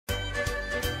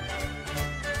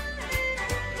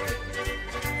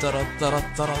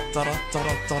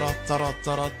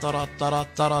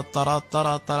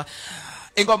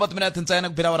Ingoma tumina tintsena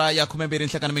kubira wara ya khumembiri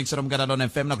nhlekani mingisero mngana lona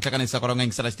FM na kuhlanganisa kwa ronga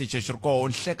ngisela xitiche xiriko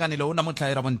nhlekani lo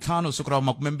namuntlha ra vontlhanu siku ra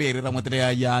makumembiri ra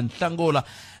n'weti ya Nhlangula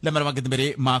lembe ra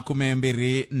magidibiri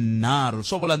makumembiri nharhu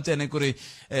swo vula ntsena ku ri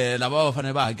lava va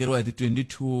fanele va hakeriwa hi ti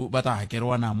 22 va ta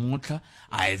hakeriwa namuntlha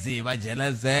a hi zi va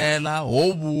jelezela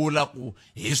ho vula ku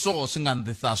hi swo swi nga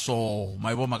ndisa swo ma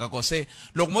yivo maka ko se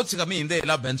loko mo tshika mi hinde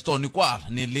la Benstone kwala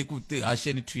ni le ku ti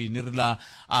hasheni twini ri la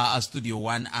a studio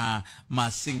 1 a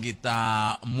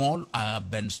Masingita mall a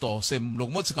Benstone se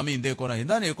loko mo tshika mi hinde kona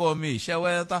hindani ko mi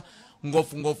xeweta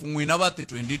ngopfu n'wina va ti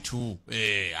 22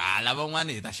 lava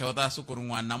n'wana hi ta xeweta siku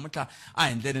rin'wana namuntlha a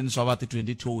hi ndleleni swa va ti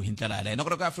 22 hi ndlela yaleyo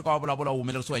noko Afrika Wa Vulavula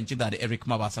humelerisiwa hi ncindani Eric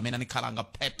Mabasa mina ni khalanga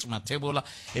Pet Matebula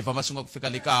hi famba swi nga ku fika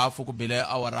le ka hafu ku bile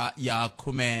awara ya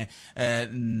 13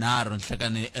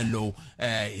 nhlekani lowu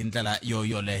hi ndlela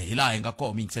yoyole hi laha hi nga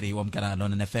koho mingiseri wa mukela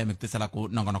lona FM ku tisela ku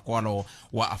nongonoko walowo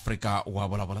wa Afrika Wa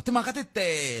Vulavula timhaka ti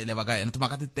tele va ka hina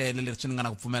timhaka ti tele leswi ni nga na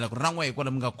ku pfumela ku ri na n'we hi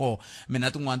kwale mi nga koho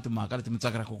mina tin'wana timhaka leti mi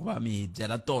tsakelaka ku va mi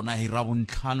byela tona hi ra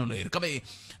vuntlhanu leri kambe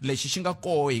lexi xi nga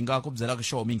koho hi nga ku byelaka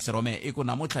xo mingisero wa mehe i ku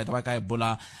namuntlha hi ta va ka hi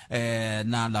bula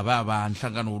na lava va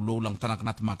nhlangano lowu langutanaka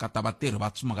na timhaka ta vatirhi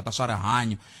va timhaka ta swa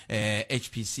rihanyo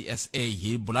HPSA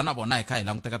hi bula na vona hi kha hi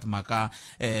languteka timhaka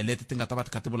leti ti nga ta va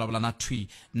ti kha ti vulavula na twi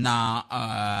na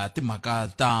timhaka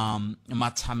ta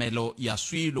matshamelo ya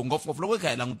swilo ngopfungopfu loko hi kha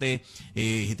hi langute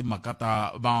hi timhaka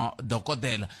ta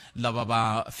Madokodela lava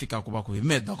va fikaka va ku hi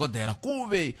Madokodela ku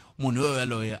ve munhu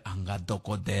yoloye a nga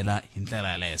dokodela hi ndlela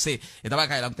yaleyo se hi ta va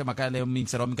kha hi langute mhaka yaleyo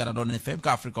mingisero wa mingana lona FM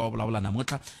ka Afrika Wa Vulavula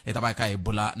namuntlha hi ta va kha hi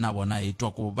bula na vona hi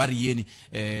twa ku va ri yini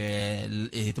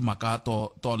hi timhaka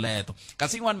to leto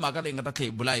kasi yin'wana mhaka leyi nga ta tlhe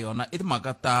hi bula hi yona i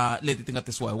timhaka ta leti ti nga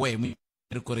tisiwa hi wehe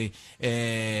ri ku ri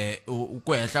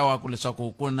ku hehla wa ku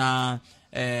leswaku ku na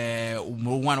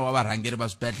un'wana wa varhangeri va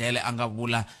swibedhlele a nga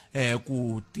vula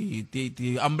ku ti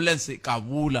ambulance ka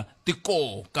vula ti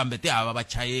koho kambe ti hava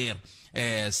vachayeri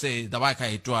se da va kha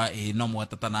hi twa hi nomo wa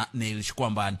tatana ni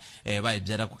xikwambani va hi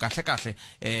byela ku kahle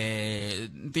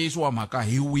ntiyiso wa mhaka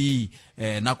hi wihi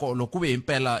nako loko ku ve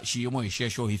impela xiyimo hi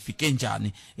xexo hi fike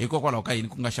njhani hikokwalaho ka yini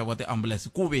ku nga xaviwa tiambulense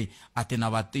ku ve a ti na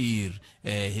vatirhi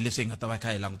hi leswi hi nga ta va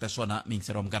kha hi languta swona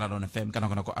mingisero wa mugana lona FM kana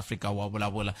kona ku Afrika Wa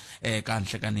Vulavula ka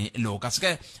nhlekani lowu kasi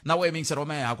ke na we mingisero wa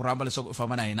mehe ha ku rhamba leswaku u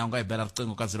famba na hina u nga hi bela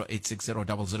riqingho ka 0860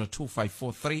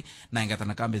 002543 na hi nga ta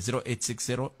nakambe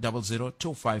 0860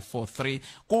 002543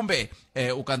 kumbe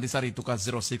u kandziyisa rito ka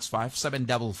 065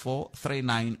 744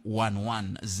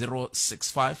 3911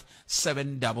 065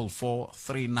 744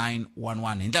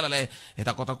 3911 hi ndlela leyo hi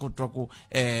ta kota ku twa ku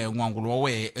n'wangulo wa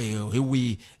wehe hi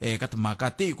wihi ka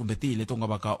timhaka tihi kumbe tihi leti u nga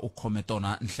va ka u khome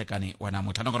tona nhlekani wa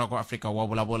namuntlha nakona ku Afrika Wa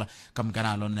Vulavula ka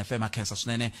mugana lona FM a khensa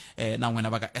swinene na n'wina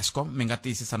va ka Eskom mi nga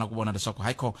tiyisisa na ku vona leswaku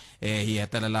hayikho hi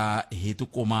hetelela hi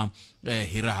tikuma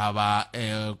hi ri hava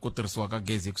ku tirhisiwa ka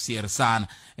gezi hi ku siyerisana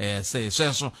se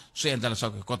sweswo swi endla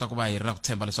leswaku hi kota ku va hi ri na ku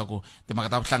tshemba leswaku timhaka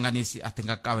ta vuhlanganisi a ti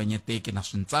nga kavanyeteki na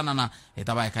swintsanana hi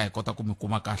ta va hi kha hi kota ku mi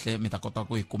kuma kahle mi ta kota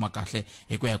ku hi kuma kahle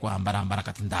hi ku ya hi ku hambanahambana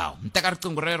ka tindhawu mi teka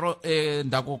riqingho rero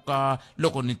endzhaku ka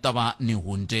loko ni ta va ni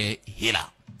hundze hi la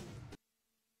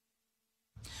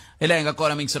ila hi nga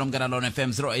kona mingisero mugana lona FM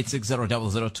 0860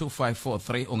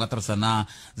 002543 u nga tirhisa na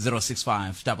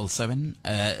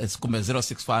 065 kumbe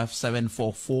 065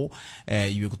 744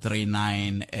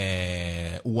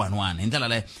 3911 hi ndlela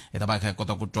leyo hi ta va hi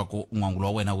kota ku twa ku n'wangulo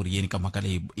wa wena wu ri yini ka mhaka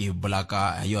leyi hi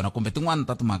bulaka hi yona kumbe tin'wana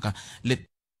ta timhaka leti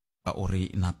u ri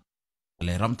na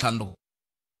le ra mtlhanu loko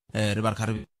ri va ri kha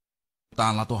ri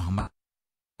tala to hambana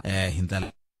hi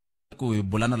ndlela ku hi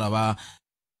bula na lava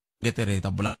ngeteri hi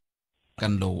ta bula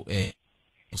kan lowu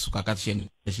kusuka ka xiyenge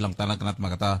lexi langutanaka na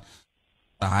timhaka ta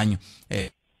rihanyo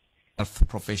health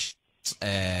professions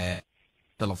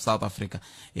of South Africa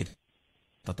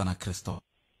tatana Kristo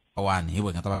awani hi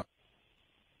we nga ta va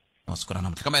masiku ra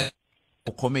namuntlha kambe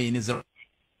u khome yini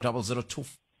 0002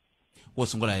 wo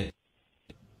sungula hi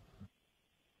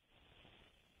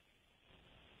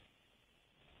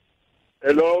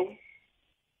Hello.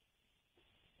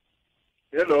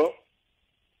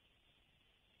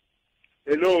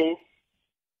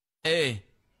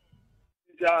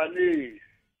 Giyani.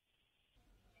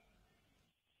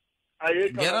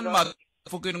 Geran ma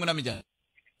fukini nguna mija.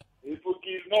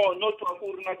 Fukini no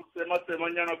twaku na kusema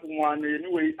nyana kun'wana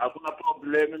anyway hakuna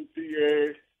problem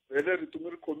ntiye hele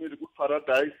ritumiri khomile ku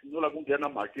paradise no la ku nghena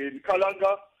mhakeni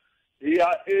khalanga hi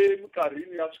ya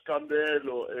eminkarhini ya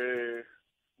swikambelo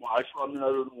muhaxi wa mina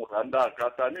loyi n'wi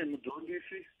rhandzaka tanihi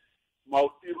mudyondzisi ma wu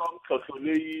tiva mintlhontlho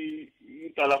leyi yi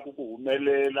talaka ku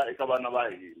humelela eka vana va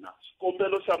hina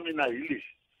xikombelo xa mina hi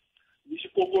lexi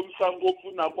xikongomisa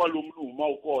ngopfu na kwalomu ni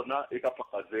huma kona eka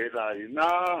Phakazela hina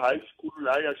high school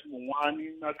laha ya Ximun'wani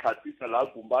na Khatisa laha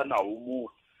Gumba na Humula.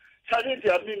 Challenge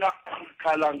ya mina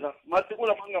Khalanga matiko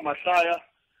lama nga mahlaya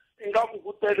ingaku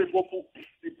ku tele ngopfu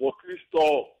ti-bottling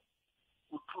store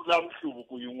ku tlula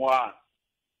mihluvuko yin'wana.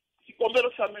 Xikombelo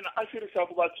xa mina a xi ri xa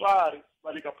ku vatswari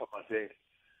va le ka Phakazela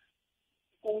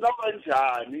ku nga va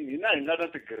njhani hina hi nga na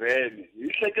tigireme hi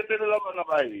hleketelela vana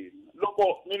va hina.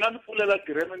 Loko mina ni pfulela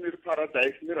gireme ni ri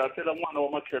Paradise ni rhasela n'wana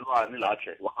wa makhelwani laha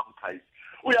tlhelo wa ka Mkhayisi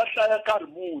u ya hlaya nkarhi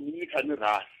muni ni kha ni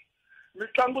rhasa.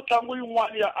 Mitlangu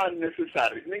yin'wana ya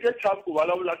unnecessary ni nge chavi ku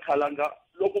vulavula Khalanga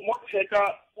loko mo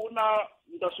cheka ku na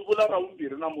ni ta swi vula ra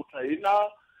vumbirhi namuntlha hi na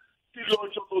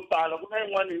tiloncho to tala ku na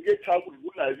yin'wana hi nge chavi ku hi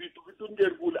vula hi vito ni nge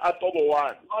ri vuli a Tobo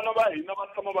 1. Vana va hina va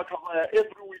tshama va kha va ya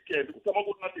every weekend ku tshama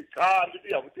ku ri na tiqambi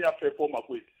ti ya ku ti ya performa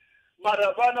kwini.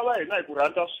 Mara vana va hina hi ku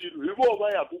rhandza swilo hi vo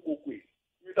va ya ku kokwini.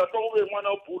 Mi ta twa ku ve n'wana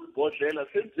wa Bulu Bodlela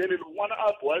se byele loko n'wana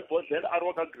a boha hi bodlela a ri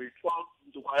wa ka grade 12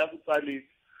 mundzuku a ya ku tsaleni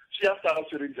swi ya sala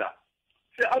swi ri njhani.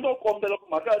 Se a no kombela ku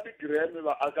mhaka ya tigireme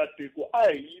vaakatiko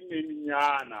a hi yimeni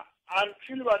nyana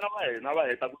until vana va hina va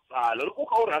heta ku tsala. Loko u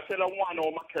kha u rhasela n'wana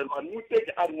wa makhelwani n'wi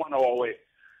teki a ri n'wana wa wena.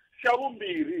 Xa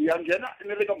vumbirhi hi ya nghena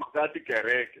ni le ka mhaka ya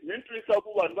tikereke mi ni twisa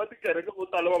ku vanhu va tikereke vo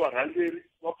tala va varhangeri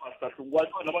va Pastor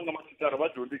Hlungwane vana va nga mathicara va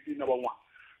dyondzekile na van'wana.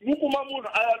 Mi kuma munhu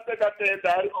a ya teka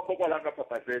tenda a ri komba kwalaha ka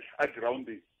Phakazela a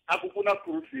girawundini a ku ku na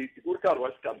crusade ku ri nkarhi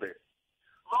wa xikambelo.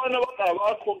 Vana va ta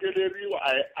va khongeleriwa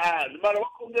a hi ali mara va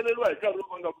khongeleriwa hi nkarhi lowu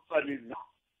va nga ku tsaleni na.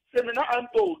 Se mina a ni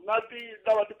to na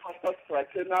lava ti-pastors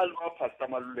fraternal va Pastor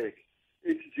Maluleke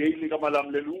HJ ka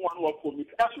Malamulele un'wana wa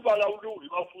committee a swi vulavuriwi hi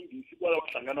vafundhisi kwala va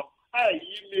hlangana a hi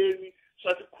yimeni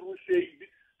swa ti-crusade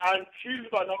until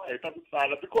vana va heta ku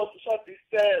tsala because swa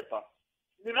disturba.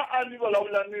 Mina a ni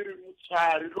vulavula ni ri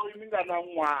mutswari loyi ni nga na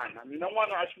n'wana mina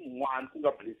n'wana a Ximun'wani ku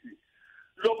nga Blessing.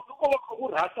 Loko ko va kha ku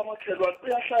rhasa makhelwani u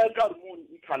ya hlaya nkarhi muni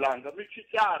ni Khalanga mi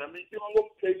chicara mi tiva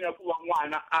ngopfu plane ya ku va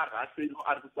n'wana a rhaseli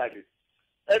a ri ku tsaleni.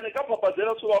 Ene ka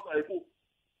Phakazela swi vava hi ku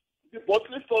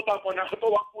ti-bottling store ta kona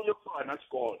to va kule kusuhani na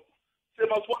xikolo. Se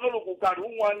ma swi vona loko nkarhi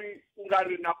wun'wani ku nga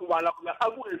ri na ku vulavula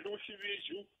a ku endliwi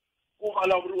xivixu ku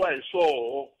vulavuriwa hi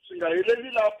swoho swi nga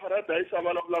heleli laha Paradise a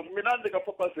vulavulaka mina ni le ka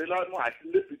Phakazela ni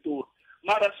hahlile Pitori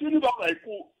mara swi ni vava hi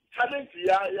ku challenge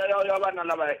ya vana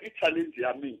lavaya i challenge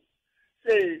ya mina.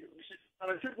 Se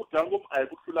xi ku dya ngopfu a hi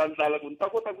ku hlula ndlala ku ni ta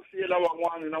kota ku siyela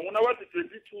van'wana na n'wina va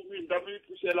ti-22 mi ni ta mi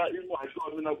pfuxela i muhahlo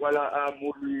wa mina kwala a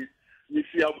molweni mi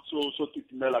siya swo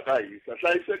titimela ka hisa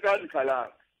hlayisekani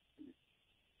Khalanga.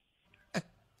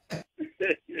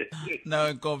 na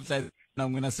inkompla na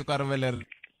n'wina siku a riveleri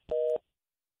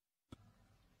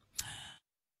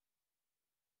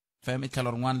fm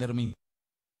tlhelo rin'wana leri mi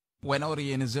wena u ri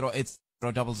yini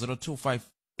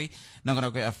 08000253 na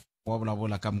ngona ku wa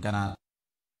vulavula ka mugana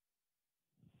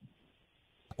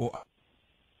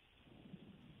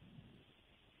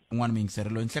un'wana vayingiseri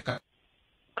loyi nhleka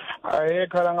Aye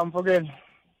Khalanga Mfokeli.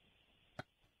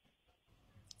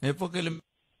 hi pfukile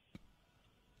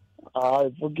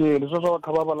Mfokeli sweswo va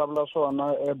kha va vulavula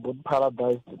swona Boot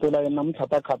Paradise tela yena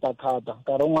mutshata khata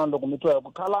nkarhi wun'wana loko mi twa hi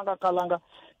ku Khalanga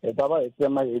hi ta va hi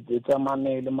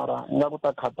tsemanile mara i nga ku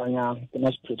ta khatanyana ti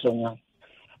na xiphiqo nyana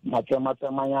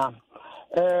matsemanyana.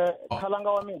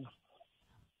 Khalanga wa mina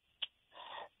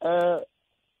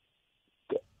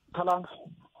Khalanga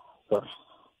sorry.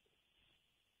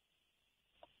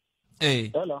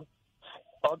 Hello.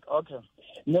 Okay.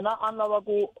 Mina a ni lava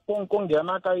ku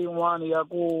nghena ka yin'wana ya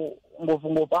ku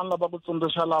ngopfungopfu a ni lava ku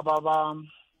tsundzuxa lava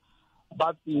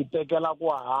va ti tekela ku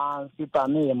hansi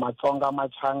tanihi Matsonga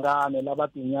Machangani lava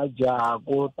ti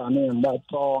nyajaku tanihi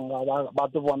Vatsonga va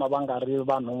ti vona va nga ri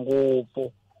vanhu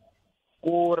ngopfu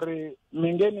ku ri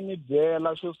mi nge ni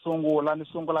byela xo sungula ni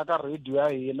sungula ka radio ya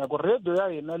hina ku radio ya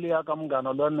hina liya ka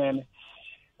Munghana Lonene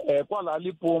kwala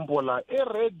Limpopo la i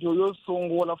radio yo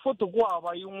sungula futhi ku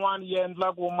hava yin'wana yi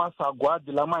endlaku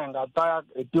masagwadi lama hi nga ta ya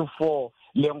hi ti-4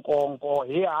 le nkonko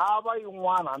hi hava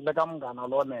yin'wana handle ka Munghana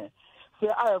Lonene. Se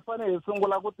a hi fanele hi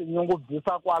sungula ku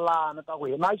tinyungubyisa kwalani ka ku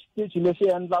hi na xitichi lexi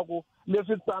endlaku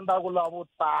leswi tsandzaku lavo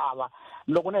tala.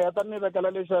 Loko ni heta ni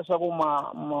vekela lexiya xa ku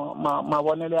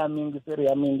mavonelo ya mingiseri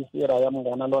ya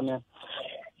Munghana Lonene.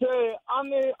 Se a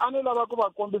ni lava ku va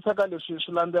kombisa ka leswi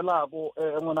swi landzelaku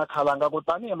n'wina Khalanga ku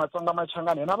tanihi Matsonga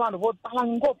Machangani na vanhu vo tala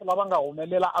ngopfu lava nga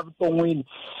humelela evuton'wini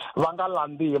va nga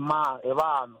landi hi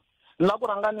vanhu. La ku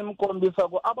rhanga ni mi kombisa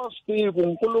ku a va swi tivi ku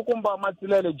nkulukumba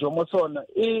Matsilele Jomosona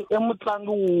i mutlangi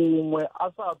wun'we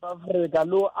a South Africa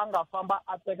lowu a nga famba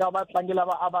a teka vatlangi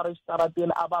lava a va ri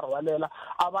xitarateni a va rhwalela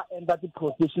a va endla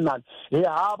ti-professional hi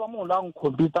hava munhu la n'wi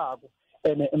khompitaku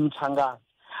ene i Mchangani.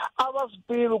 ava swi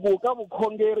tivi ku ka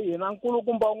vukhongeri hina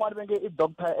nkulukumba wun'wana va nge i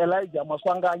Dr. Elijah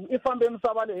Maswanganyi i fambe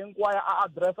misava leyi hinkwayo a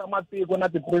addressa matiko na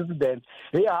ti-president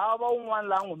hi hava wun'wana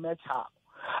laha n'wi mechaka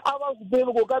a va swi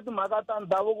tivi ku ka timhaka ta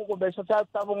ndhavuko kumbe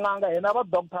ta vun'anga hina va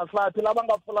Dr. Hlathi lava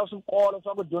nga pfula swikolo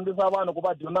swa ku dyondzisa vanhu ku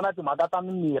va dyondza na timhaka ta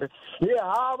mimirhi hi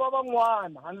hava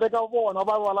van'wana handle ka vona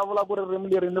va vulavula ku ririmi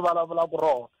leri ni vulavulaka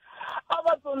rona a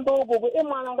va tsundzuku ku i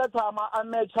mani a nga tshama a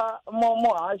mecha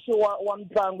muhaxi wa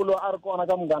mitlangu loyi a ri kona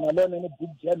ka Munghana Lonene Big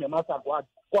Jam hi Masagwadi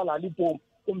kwala Limpopo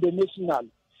kumbe National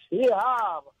hi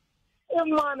hava i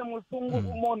mani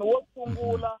munhu wo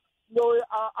sungula loyi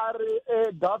a ri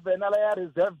governor ya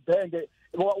Reserve Bank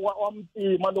wa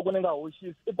Mtima loko ni nga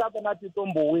hoxisi i tata na Tito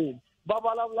Mboweni va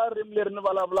vulavula ririmi leri ni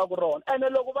vulavulaka rona ene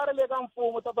loko va ri le ka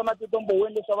mfumo tata na Tito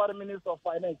Mboweni leswi va ri Minister of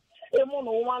Finance i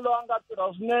munhu wun'wana loyi a nga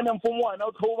tirha swinene mfumo wa hina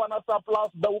wu tlhela wu va na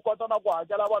surplus wu kota na ku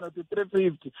hakela vanhu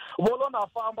ti-350 volo na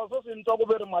famba sweswi ni twa ku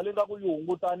ve ri mali nga ku yi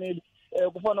hungutanile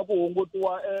ku fanele ku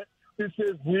hungutiwa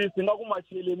ti-service nga ku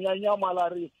macheleni ya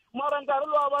nyamalarile mara nkarhi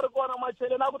lowu a va ri kona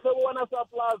macheleni a ku tlhela ku va na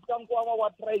surplus ka nkwama wa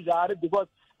treasury because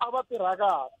a va tirha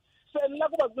kahle se ni la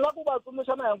ku va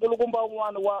tsundzuxa na hi nkulukumba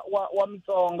wun'wana wa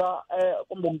Mitsonga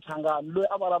kumbe Mchangani loyi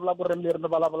a vulavulaka ririmi leri ni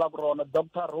vulavulaka rona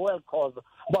Dr. Royal Khoza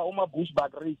va huma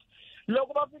Bushbuckridge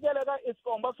loko va fikele ka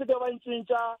Eskom va fike va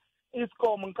cinca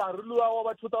Eskom nkarhi luwa wa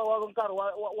va nkarhi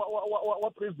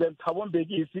wa President Thabo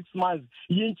Mbeki hi 6 months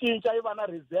yi cinca yi va na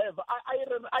reserve a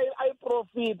yi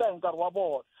profita hi nkarhi wa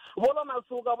vona volo na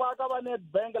suka va ka va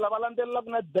Nedbank lava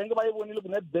landzelelaka Nedbank va yi vonile ku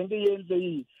Nedbank yi endle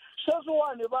yini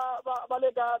sweswiwani va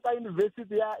le ka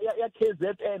university ya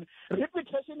KZN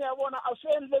reputation ya vona a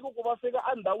swi endleki ku va fika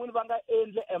endhawini va nga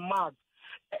endle a mark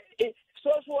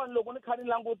sweswiwani loko ni kha ni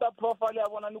languta profile ya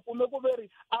vona ni kume ku veri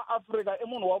a Afrika i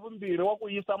munhu wa vumbirhi wa ku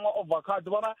yisa ma-overcard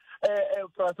vona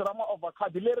purasi ra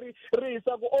ma-overcard leri ri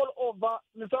yisaku all over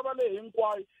misava leyi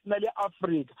hinkwayo na le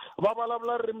Afrika va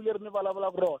vulavula ririmi leri ni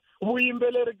vulavulaka rona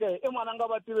vuyimbeleri ke i mani a nga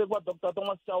va tiveki va Dr.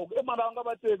 Thomas Chauke i mani a nga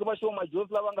va tiveki va Shoma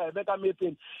Josi lava nga hi veka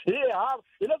mepeni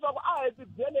hileswaku a hi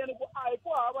tibyeleni ku a hi ku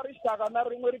hava rixaka na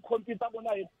rin'we ri khompitaka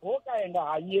na hina ho ka hi nga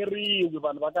hanyeriwi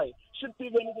vanhu va ka hina swi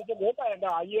tiveni ku ho ka hi nga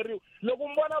hanyeriwi loko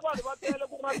mi vona vanhu va tele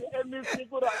ku na ti-MEC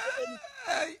ku ri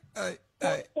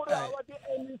hava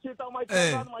ti-MEC ta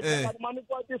machangani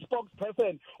manikiwa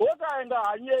ti-spokesperson ho ka hi nga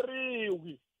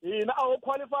hanyeriwi hina a ho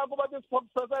qualify ku va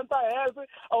ti-spokesperson ta health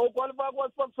a ho qualify ku va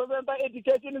spokesperson ta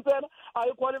education ntsena a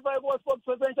hi qualify ku va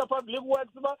spokesperson xa public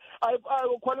works a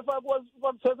ho qualify ku va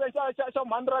spokesperson xa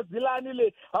Mandra Zilani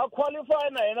le ha qualify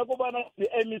na hina ku va na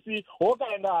ti-MEC ho ka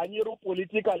hi nga hanyeriwi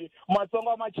politically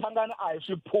Matsonga machangani a hi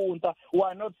swiphunta we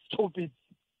are not stupid.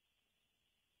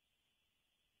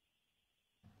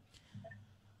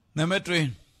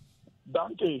 Nemetri.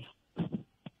 Danke.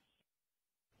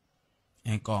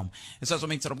 Enkom. Isa so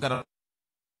mixer gara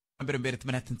mbere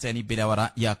tmenet tseni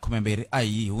bilawara ya kumembere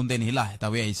ai hundeni hila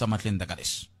tawe isa matlenda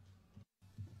kalesh.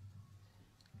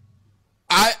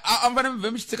 I'm going to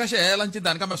vemish tsika shela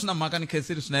ntindani kama suna makani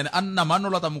kesiri sunene anna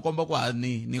manola ta mukomba kwa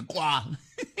ni kwa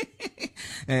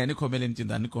ni khomele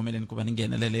ntindani ni khomele ni kuba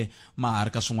ningenelele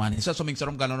maharka swin'wana isa so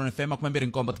mixer mgana no FM kumembere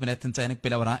nkomba tmenet ntseni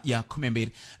bilawara ya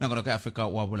kumembere nangona ka Afrika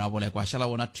wa vulavula kwa shala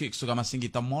wona tricks kama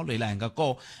singita molo ila nga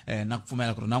ko na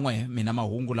kufumela ku nan'we mina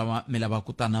mahungu lama mi lava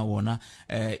ku tana wona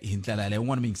hi ndlela leyi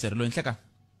un'wana mixer lo nhleka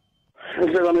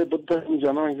ni butta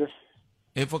njana nje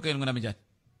fokeni ngona mijani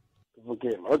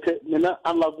okay mina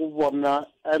alla ku vona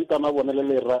enta na vonele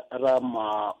le ra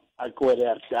ma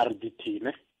akwele RDT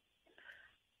ne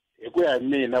hi ku ya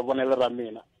mina vonele ra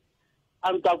mina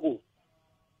anta ku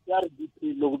RDT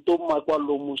loko to makwa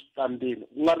lomu standini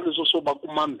ku nga ri leswo swo ba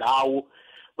kuma ndhawu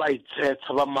va yi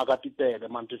tsetsa va maka titele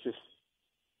mantisisi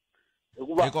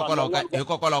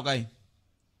hikokwalaho ka yini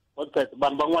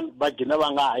vanhu van'wana va gina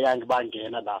va nga hayangi va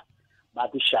nghena la va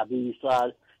ti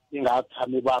xavisa ti nga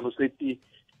tshami vanhu se ti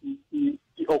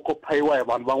occupiwa hi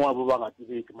vanhu van'wana va nga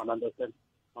tiveki man understand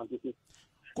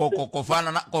ko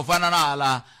fana na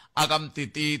hala aka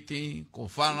Mtititi ko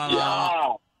fana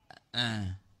na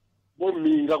bo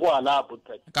minga ko hala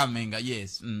butet ka minga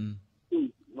yes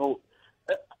no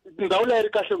ndhawu leyi ri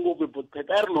kahle ngopfu butet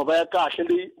a ri nhova ya kahle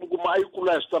leyi kuma a yi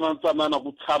kula hi switsananatsanana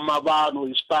ku tshama vanhu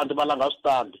hi switandi va langa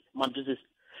switandi mantisisi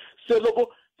se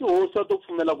loko tihosa to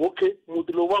pfumela ku okay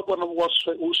muti lowu va kona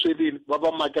wu swelini va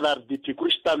va makela RDP ku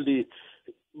ri xitandini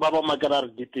va va makela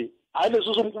RDP hayi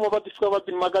leswi swi mi kuma va ti fika va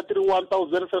ti maka ti ri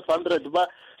 1500 va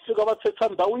fika va tsetsa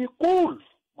ndhawu yikulu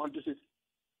mantisisi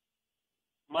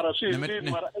mara swi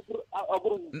mara a ku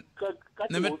ri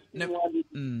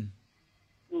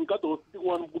ka tihosi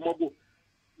tin'wana mi kuma ku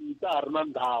ta ha ri na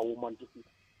ndhawu mantisisi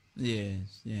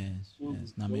yes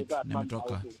na mi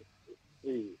toka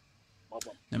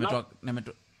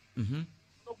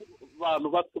vanhu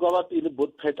va pfuka va tile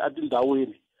botpet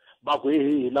atindhawini va ku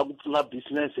hi la ku pfula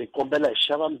business hi kombela hi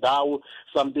xava ndhawu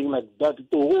something like that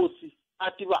tihosi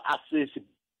a ti va assess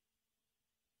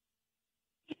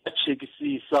va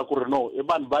chekisisa ku ri no i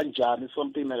vanhu va njhani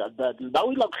something like that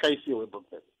ndhawu yi la ku hlayisiwa hi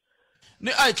botpet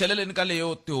ni a hi tlheleleni ka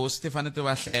leyo tihosi ti fanele ti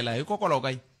va hlela hikokwalaho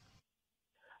ka yi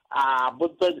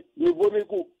botpet ni vone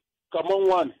ku kama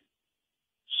n'wana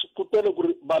ku tele ku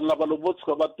ri vanhu lava loko vo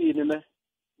tshuka va tini ne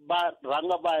va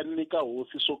rhanga va nyika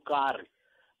hosi swo karhi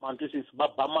mantisisi va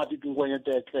ba mati tingwenya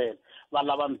ta etlela va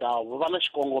lava ndhawu va na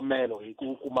xikongomelo hi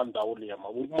ku kuma ndhawu liya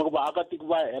kuma ku vaakatiko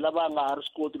va hela va nga ha ri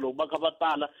swi koti loko va kha va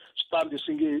tala switandi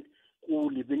swi nge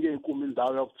kuli vi nge kumi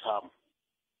ndhawu ya ku tshama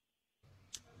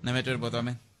Nemetwe ripoto wa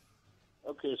mina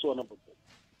okay swona boto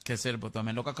khese ripoto wa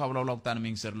mina loko a kha vulavula kutani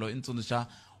mingiseri loyi i ntsundzuxa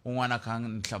un'wana a kha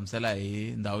ni hlamusela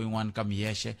hi ndhawu yin'wana ka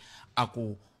miyexe a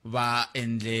ku va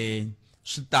endle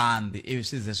switandi ivi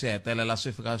swi ze swi hetelela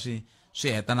swi fika swi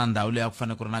heta na ndhawu leyi a ku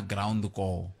fanele ku ri na ground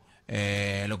koho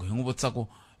loko hi n'wi vutisa ku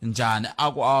njhani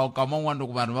a ku kama un'wana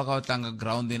loko vanhu va kha va tlanga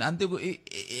groundini a ni tiku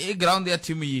i ground ya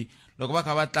team yi loko va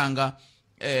kha va tlanga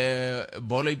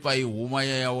bolo yi pfa yi huma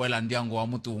ya wela ndyangu wa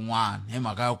muti wun'wana hi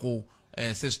mhaka ya ku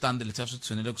se switandi leswi swi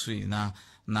tshunele kusuhi na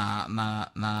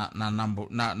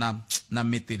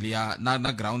miti liya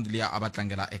na ground liya a va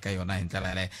tlangela eka yona hi ndlela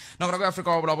yaleyo noko rako Afrika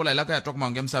Wa Vulavula hi la ka ya twa ku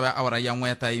mahungu ya misava ya awara ya n'we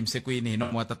ya ta yimisekwini hi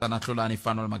nomo wa tatana Hlulani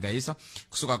Fanolo Magayisa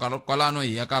kusuka kwalano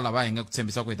hi ya ka lava hi nga ku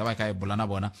tshembisa ku hi ta va hi kha hi bula na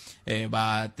vona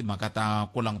va timhaka ta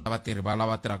ku languta vatirhi va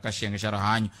lava tirhaka xiyenge xa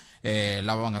rihanyo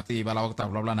lava va nga tiva lava ku ta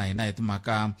vulavula na hina hi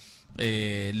timhaka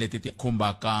leti ti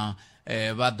khumbaka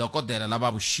Madokodela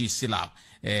lava vuxisi lava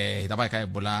hi ta va hi kha hi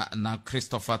bula na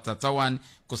Christopher Tsatsawani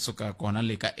kusuka kona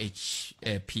le ka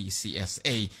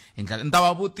HPSA hi ndlela ni ta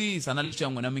va vutisa na leswi ya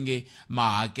n'wina mi nge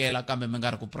ma hakela kambe mi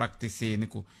nga ri ku practiceni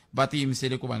ku va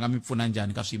tiyimisele ku va nga mi pfuna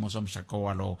njhani ka swiyimo swa muxaka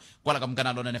walowo kwala ka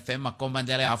Munghana Lonene FM makomba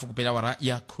ndlela ya hafu ku pela wara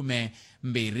ya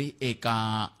 12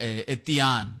 eka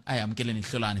Giyani a hi amukeleni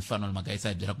Hlulani Fanolo Magayisa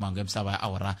hi byela ku mahungu ya misava ya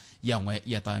awara ya n'we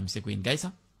ya ta yimisekwini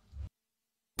Gayisa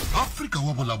Afrika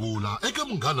Wa Vulavula eka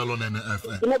Munghana Lonene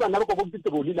FM. Kuna vanhu lava kokoko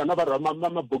titiroli lana va rhwa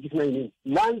mabokisi na yini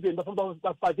la ndzeni va famba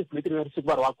va fake sileti na risiku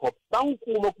va rhwa khopa va n'wi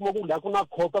kuma ku la ku na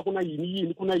khopa ku na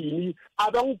yini ku na yini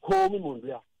a va n'wi khomi munhu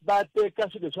luya va teka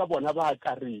swilo swa vona va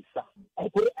karisa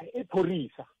ku ri i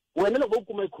phorisa wena loko u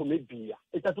kuma i khome biya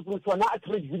i ta tsutsumisiwa na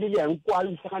attribute liya hinkwayo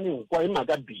yi hlangane hinkwayo hi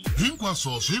mhaka biya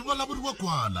hinkwaswo swi vulavuriwa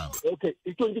kwala okay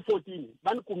hi 2014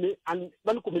 va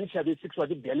ni kume ni xave 6 wa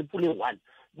tibiya ni pfule 1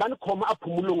 va ni khoma a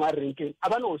phumulongo a renkeni a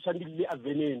va ni hoxa ndili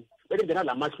aveneni va ni nghena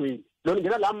laha mahlweni loko ni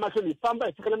nghena laha mahlweni hi famba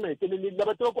hi fika na maheteleleni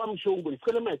lava tiva ku amuxongo hi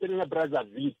fika na maheteleleni ya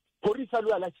Brazzaville phorisa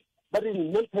luya la va ri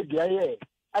nempeg ya yena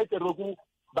a yi teriwe ku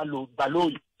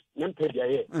baloyi nempeg ya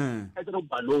yena a yi teriwe ku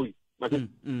baloyi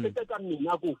eka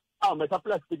mina ku humesa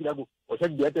plastic la ku hoxa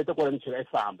tibiya tete kwala ni chela i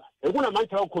famba hi ku na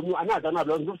mancha va khomiwa a na ha ta na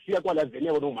vulavula ndzi siya kwala vhene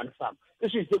ya vona huma ni famba i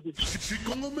swi hise ku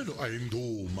xikongomelo a hi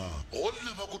ndhuma ho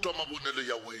lava ku twa mavonelo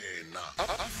ya wena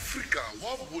Afrika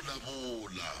Wa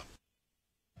Vulavula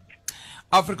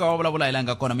Afrika Wa Vulavula hi la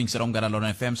nga kona mingisero Munghana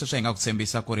Lonene FM sweswi hi nga ku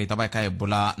tshembisa ku ri hi ta va hi kha hi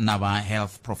bula na va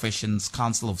Health Professions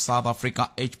Council of South Africa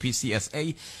HPSA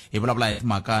hi vulavula hi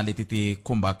timhaka leti ti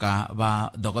khumbaka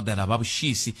Madokodela va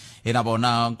vuxisi hi na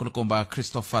vona nkulukumba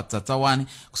Christopher Tsatsawani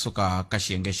kusuka ka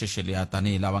xiyenge xexo liya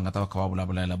tanihi lava nga ta va kha va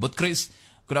vulavulela but Chris,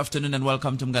 good afternoon and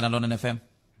welcome to Munghana Lonene FM.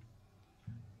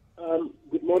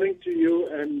 Good morning to you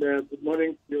and good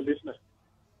morning to your listeners.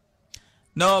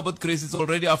 No, but Chris, it's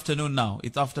already afternoon now.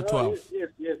 It's after 12.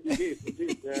 Yes, indeed.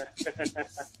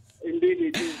 Indeed,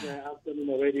 it is afternoon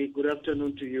already. Good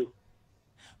afternoon to you.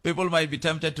 People might be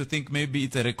tempted to think maybe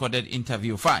it's a recorded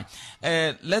interview. Fine.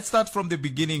 Let's start from the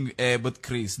beginning, but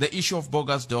Chris, the issue of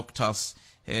bogus doctors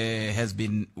has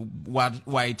been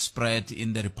widespread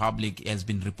in the Republic, has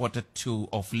been reported to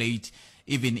of late.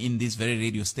 Even in this very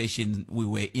radio station, we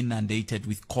were inundated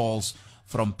with calls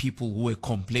from people who were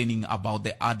complaining about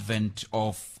the advent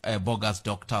of bogus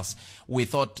doctors. We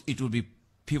thought it would be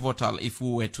pivotal if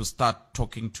we were to start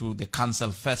talking to the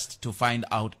council first to find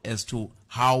out as to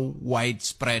how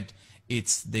widespread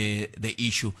it's the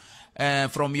issue.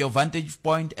 From your vantage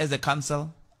point as a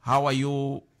council, how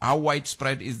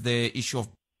widespread is the issue of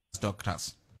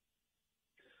doctors?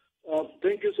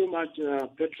 Thank you so much,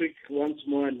 Patrick, once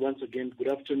more and once again. Good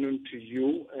afternoon to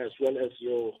you as well as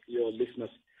your listeners.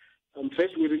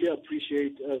 First, we really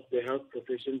appreciate the Health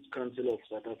Professions Council of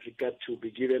South Africa to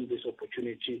be given this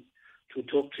opportunity to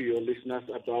talk to your listeners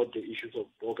about the issues of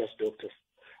bogus doctors.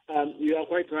 You are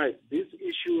quite right. This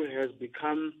issue has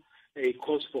become a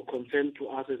cause for concern to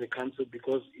us as a council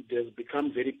because it has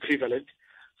become very prevalent.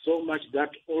 so much that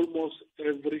almost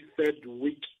every third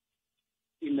week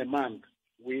in a month,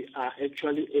 we are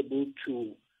actually able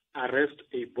to arrest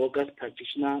a bogus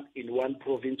practitioner in one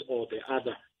province or the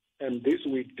other. And this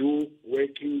we do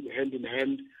working hand in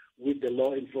hand with the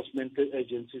law enforcement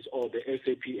agencies, or the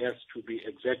HPSA to be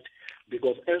exact,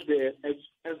 because as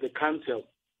the council,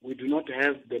 we do not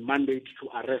have the mandate to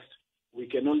arrest. We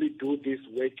can only do this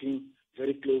working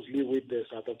very closely with the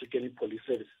South African Police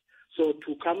Service. So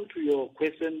to come to your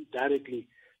question directly,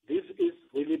 this is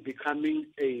really becoming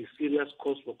a serious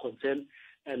cause for concern,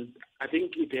 and I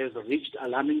think it has reached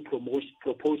alarming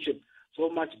proportion, so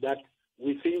much that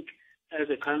we think as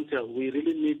a council we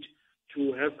really need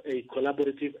to have a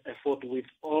collaborative effort with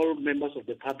all members of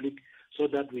the public so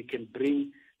that we can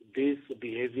bring this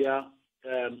behavior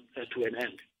to an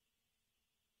end.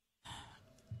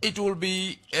 It will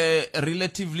be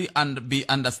relatively be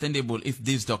understandable if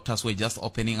these doctors were just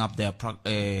opening up their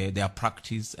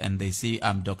practice and they say,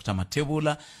 I'm Dr.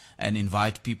 Madokodela, and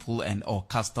invite people or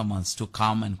customers to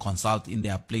come and consult in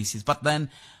their places. But then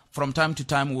from time to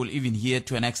time, we'll even hear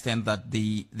to an extent that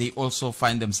they also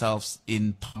find themselves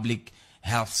in public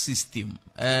health system.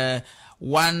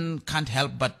 One can't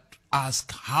help but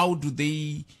ask, how do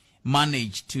they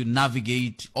manage to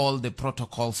navigate all the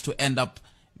protocols to end up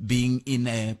being in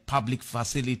a public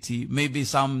facility? Maybe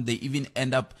some, they even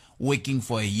end up working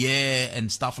for a year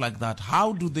and stuff like that.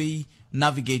 How do they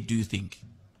navigate, do you think?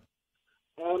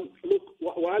 Look,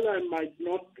 while I might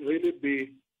not really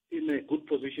be in a good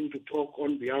position to talk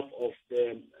on behalf of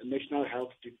the National Health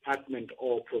Department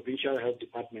or Provincial Health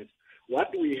Departments,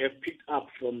 what we have picked up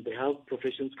from the Health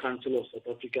Professions Council of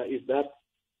South Africa is that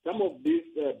some of these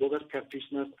bogus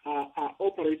practitioners are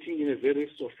operating in a very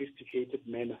sophisticated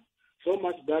manner. So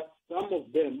much that some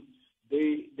of them,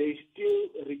 they steal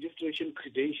registration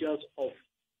credentials of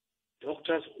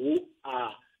doctors who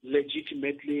are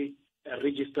legitimately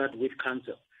registered with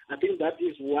cancer. I think that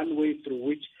is one way through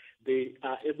which they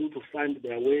are able to find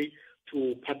their way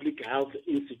to public health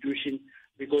institutions,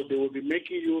 because they will be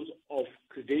making use of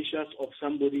credentials of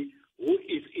somebody who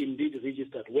is indeed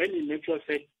registered, when in actual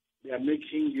fact they are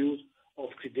making use of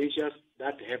credentials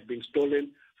that have been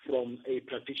stolen from a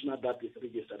practitioner that is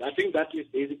registered. I think that is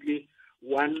basically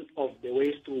one of the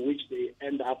ways through which they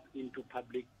end up into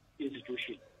public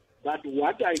institutions. But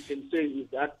what I can say is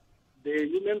that the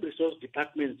human resource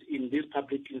departments in these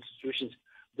public institutions,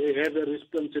 they have a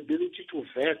responsibility to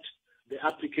vet the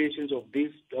applications of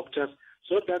these doctors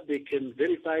so that they can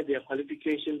verify their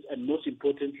qualifications and, most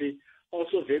importantly,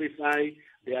 also verify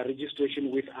their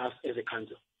registration with us as a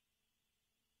council.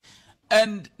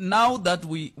 And now that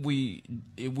we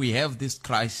have this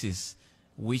crisis,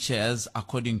 which has,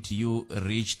 according to you,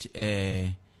 reached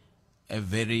a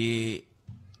very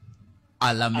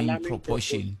alarming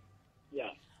proportion, yeah.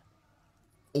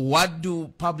 What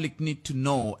do public need to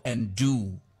know and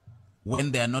do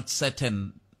when they are not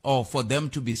certain, or for them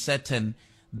to be certain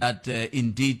that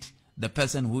indeed the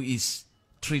person who is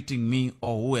treating me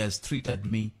or who has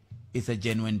treated me is a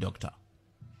genuine doctor?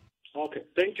 Okay,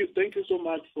 thank you so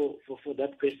much for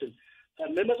that question.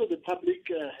 Members of the public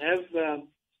have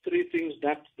three things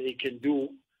that they can do.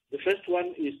 The first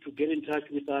one is to get in touch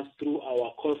with us through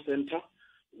our call center,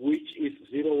 which is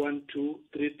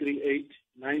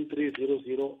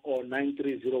 012-338-9300 or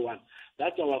 9301.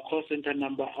 That's our call center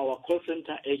number. Our call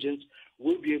center agents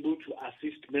will be able to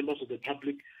assist members of the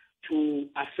public to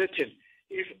ascertain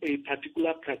if a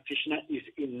particular practitioner is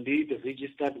indeed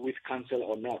registered with council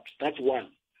or not. That's one.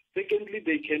 Secondly,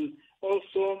 they can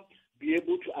also be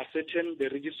able to ascertain the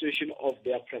registration of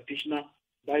their practitioner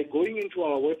by going into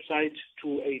our website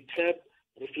to a tab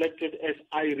reflected as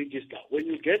I register. When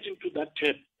you get into that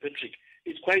tab, Patrick,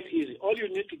 it's quite easy. All you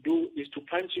need to do is to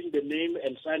punch in the name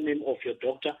and surname of your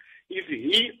doctor. If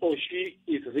he or she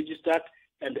is registered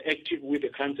and active with the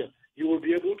council, you will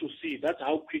be able to see. That's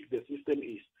how quick the system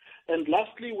is. And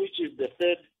lastly, which is the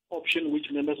third option which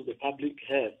members of the public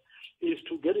have, is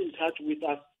to get in touch with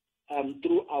us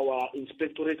through our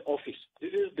inspectorate office.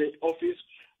 This is the office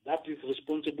that is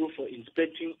responsible for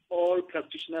inspecting all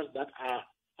practitioners that are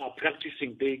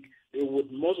practicing. They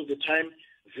would most of the time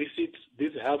visit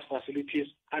these health facilities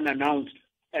unannounced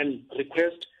and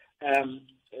request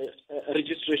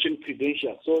registration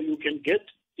credentials. So you can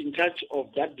get in touch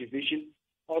of that division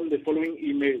on the following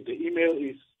email. The email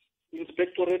is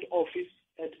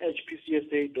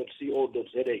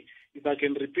inspectorateoffice@hpcsa.co.za. If I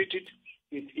can repeat it,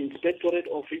 it's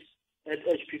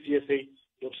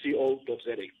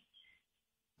inspectorateoffice@hpcsa.co.za.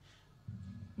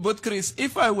 But Chris,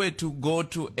 if I were to go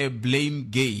to a blame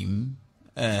game,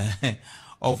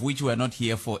 of which we're not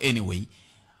here for anyway,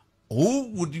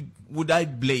 who would I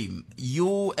blame?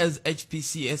 You as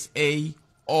HPCSA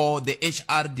or the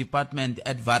HR department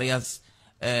at various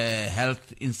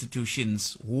health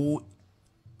institutions who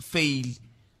fail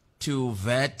to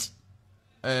vet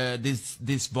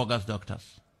these bogus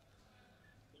doctors?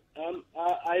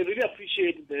 I really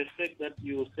appreciate the fact that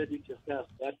you said it yourself,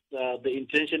 that the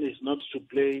intention is not to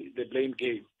play the blame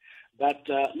game. But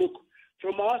look,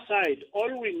 from our side,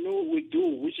 all we know we do,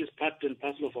 which is part and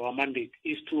parcel of our mandate,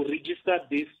 is to register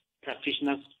these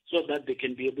practitioners so that they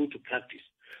can be able to practice.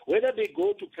 Whether they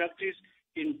go to practice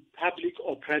in public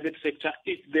or private sector,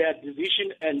 it's their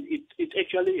decision, and it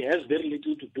actually has very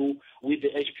little to do with the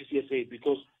HPCSA,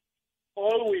 because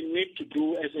all we need to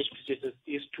do as HPSA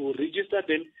is to register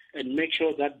them and make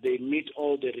sure that they meet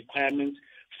all the requirements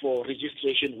for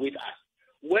registration with us.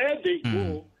 Where they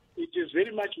go, it is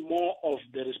very much more of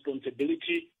the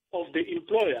responsibility of the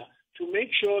employer to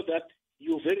make sure that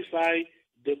you verify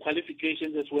the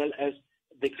qualifications as well as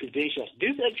the credentials.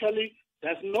 This actually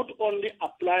does not only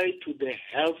apply to the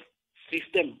health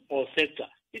system or sector.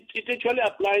 It actually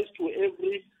applies to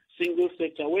every single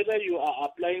sector, whether you are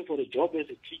applying for a job as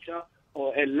a teacher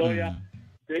or a lawyer.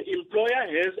 The employer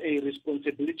has a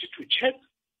responsibility to check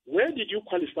where did you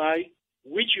qualify,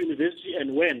 which university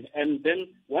and when, and then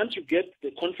once you get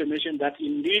the confirmation that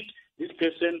indeed this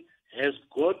person has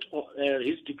got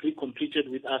his degree completed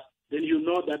with us, then you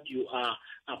know that you are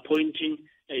appointing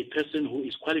a person who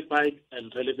is qualified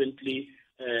and relevantly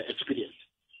experienced.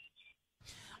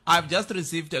 I've just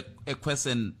received a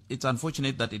question. It's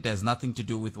unfortunate that it has nothing to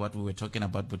do with what we were talking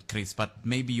about with Chris, but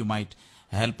maybe you might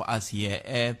help us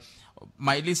here.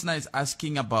 My listener is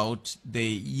asking about the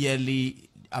yearly,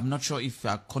 I'm not sure if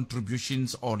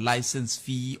contributions or license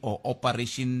fee or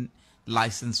operation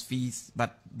license fees,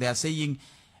 but they are saying,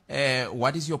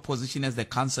 what is your position as the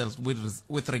council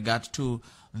with regard to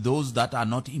those that are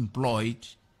not employed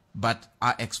but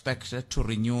are expected to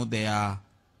renew their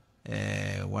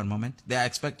they are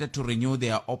expected to renew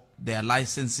their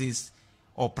licenses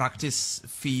or practice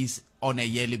fees on a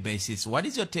yearly basis. What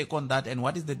is your take on that, and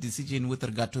what is the decision with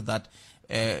regard to that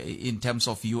in terms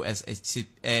of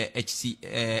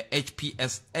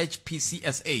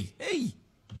HPCSA? Hey.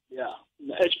 Yeah,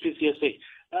 HPCSA.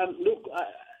 Look,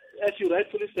 as you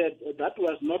rightfully said, that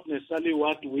was not necessarily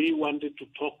what we wanted to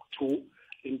talk to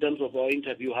in terms of our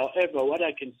interview. However, what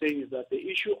I can say is that the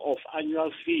issue of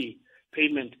annual fee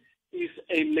payment is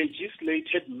a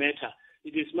legislated matter.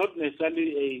 It is not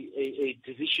necessarily a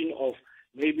decision of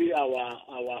maybe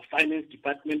our finance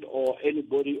department or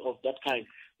anybody of that kind.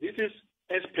 This is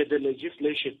as per the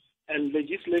legislation, and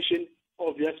legislation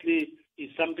obviously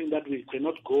is something that we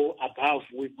cannot go above.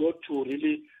 We've got to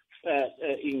really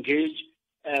engage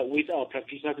with our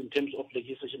practitioners in terms of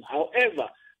legislation. However,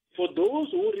 for those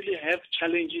who really have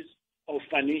challenges of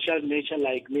financial nature,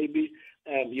 like maybe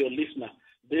your listener,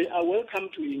 they are welcome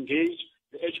to engage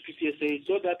the HPCSA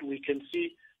so that we can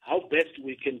see how best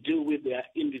we can deal with their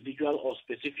individual or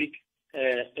specific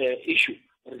issue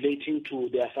relating to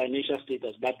their financial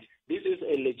status. But this is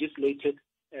a legislated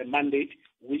mandate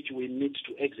which we need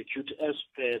to execute as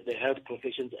per the Health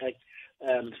Professions Act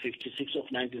 56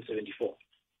 of 1974.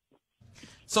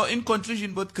 So in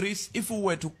conclusion, but Chris, if we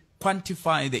were to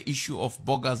quantify the issue of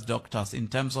bogus doctors in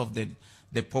terms of the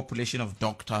population of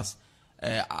doctors,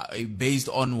 based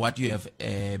on what you have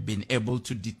been able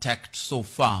to detect so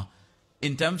far,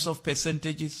 in terms of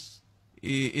percentages,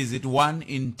 is it 1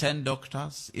 in 10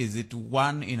 doctors? Is it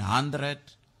 1 in 100?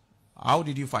 How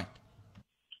did you find?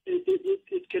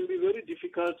 It can be very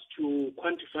difficult to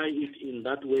quantify it in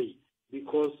that way,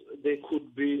 because there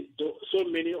could be so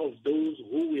many of those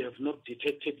who we have not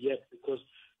detected yet, because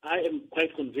I am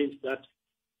quite convinced that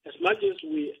as much as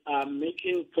we are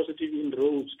making positive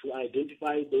inroads to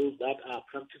identify those that are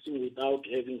practicing without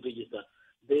having registered,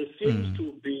 there seems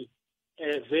to be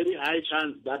a very high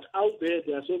chance that out there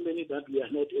are so many that we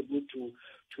are not able to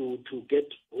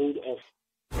get hold of.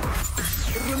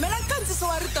 Rhumela nkandziso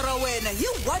wa rito ra wena hi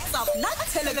WhatsApp na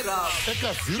Telegram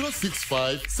eka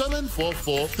 065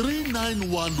 744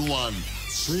 3911.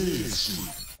 Sweswi.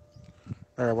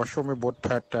 Washomi both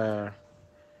pet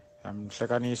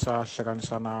hlekanisa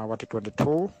na wa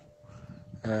 22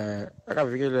 eka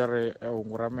vhiki leri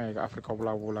hungu ra mehe ka Afrika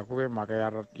Wa Vulavula ku ve mhaka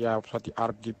ya swa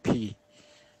ti-RDP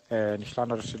ni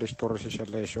hlanarisile xitori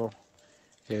xexelexo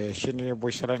xi ni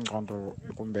boxela nqondo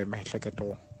kumbe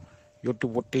miehleketo yo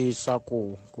tivutisa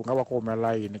ku nga va ku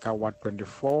humelela yini ka Ward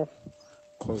 24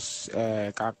 cause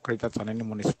ka Greater Tzaneen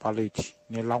Municipality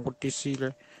ni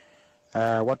langutisile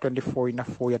Ward 24 ina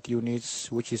 4 ya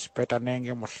units, which is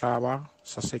Petanenge, Mohlaba,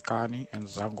 Sasekani and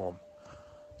Zangoma.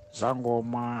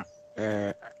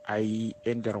 ai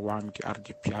enderiwangi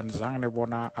RDP a ni zangi ni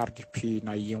vona RDP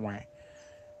na yin'we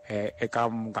eka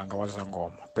muganga wa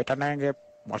Zangoma petanenge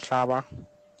Mohlava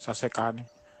Sasekani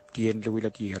ti endliwile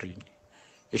ti herile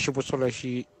I xivutiso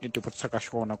lexi ni ti vutisaka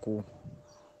xona ku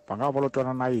va nga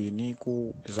volotana na yini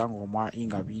ku Zangoma yi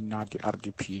nga vi na ti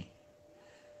RDP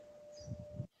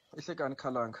Ihlekani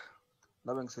Khalanga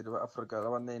lava ngiseli va Afrika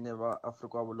lavanene va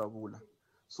Afrika Wa Vulavula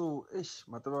so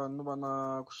matava no va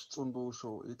na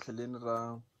xitsundzuxo hi tlheleni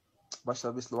ra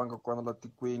vaxavisi lava nga kona la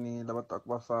tikweni lava taka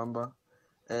va famba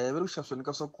ve ku xaviseni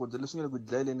ka swakudya leswi nga le ku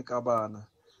dlayeleni ka vana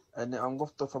ene a ngo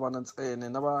to famba na ntsene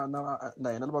na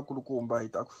hina lavakulukumba hi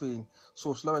ta ku feni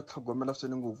so swi lava hi tlhogomela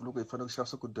swinene ngopfu loko hi fanele ku xava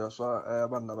swakudya swa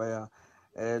vanhu lavaya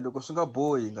loko swi nga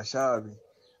bohi hi nga xavi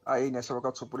a yini ya xava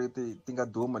ka tshopo leti ti nga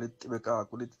duma leti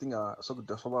tivekaka leti ti nga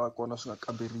swakudya swa va kona swi nga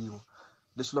kamberiwa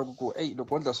leswi loko ku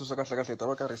loko ndla sweswo kahle kahle hi ta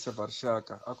va ka reserve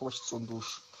rixaka a ko va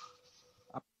xitsundzuxo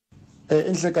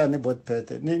Inhlekani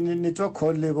botpete ni twa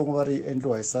call leyi va ri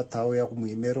endliwa hi Sathawu ya ku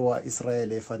muyimeri wa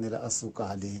Israel e fanele a suka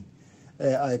haleni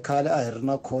a hi khale a hi ri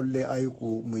na call leyi a yi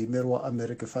ku muyimeri wa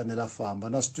America fanele a famba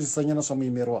na swi twisisanyana swa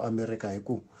muyimeri wa America hi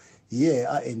ku ye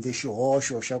a endle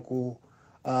xihoxo xa ku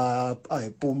a hi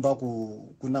pumba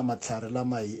ku na matlhari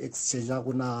lama hi exchange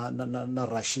ku na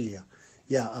Russia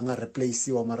ya a nga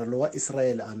replacewa mara lo wa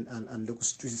Israel an le ku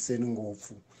swi twisiseni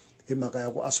ngopfu hi mhaka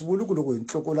ya ku a swi vuli ku loko hi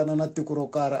ntlokolana na tiko ro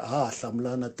karhi ha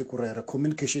hlamulana na tiko rero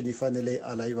communication yi fanele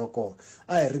ala yi va kona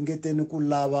a hi ringeteni ku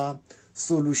lava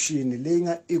solution leyi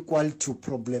nga equal to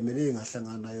problem leyi nga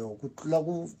hlangana na yona ku tlula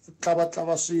ku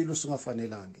tlava swilo swi nga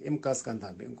fanelangi emkasi ka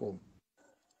ndhambi inkomo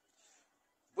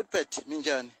Butpet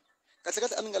minjani kahle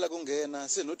kahle a ni nga la ku nghena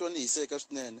se no twa ni hiseka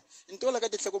swinene ni tola ka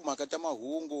tinhla ku mhaka ta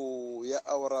mahungu ya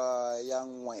awara ya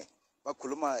 1 va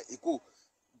khuluma hi ku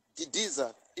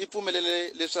didiza I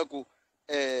pfumelele leswaku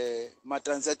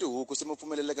matandza ya tihuku se ma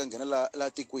pfumeleleka nghena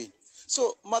la tikweni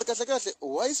so mara kahle kahle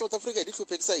why South Africa yi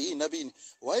hluphekisa hi hina bini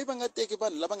why va nga teki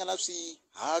vanhu lava nga na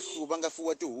swihahlu va nga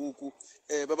fuwa tihuku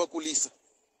va va kulisa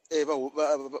va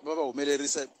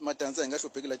humelerisa matandza hi nga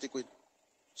hlupheki la tikweni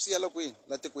swi yala kwini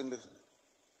la tikweni leri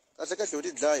kahle kahle ho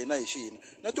ti dlaya hina hi xina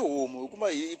na tihomu kuma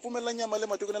hi pfumelela nyama le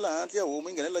matikweni la handle ya homu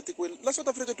yi nghenela tikweni la South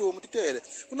Africa tihomu ti tele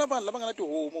ku na vanhu lava nga na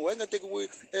tihomu why nga tekiwi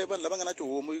vanhu lava nga na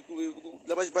tihomu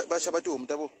lava va xava tihomu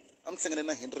ta vo a mi hlangane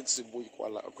na Hendrik Sibuyi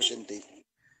kwala Caution Day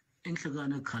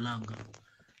Inhlekane Khalanga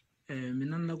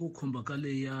mina na ku khomba ka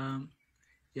leyi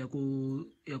ya ku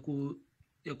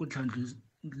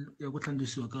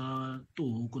tlhandlisiwa ka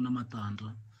tihuku na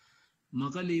matandza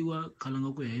mhaka leyiwa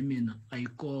Khalanga ku ya hi mina a yi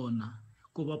kona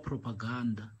ko va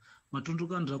propaganda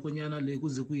matsundzuka ndzhaku nyana leyi ku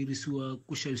ze ku yirisiwa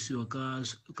ku xavisiwa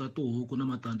ka tihuku na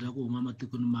matandza ya ku huma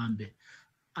matikweni mambe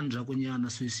andzhaku nyana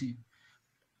sweswi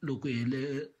loko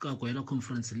hele ka ku hela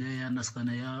conference leya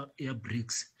naskana ya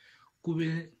BRICS ku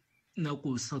ve na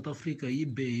ku South Africa yi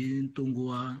be hi ntungu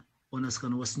wa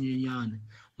naskana wa sinyenyane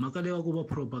mhaka leyi ku va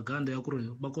propaganda ya ku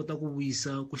ri va kota ku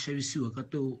vuyisa ku xavisiwa ka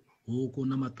tihuku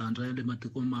na matandza ya le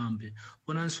matikweni mambe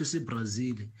vona sweswi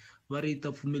Brazil va ri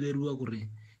ta pfumeleriwa ku ri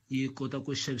yi kota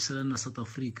ku xavisela na South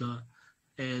Africa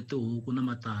tihuku na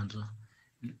matandza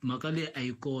mhaka leyi a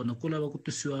yi kona ku lava ku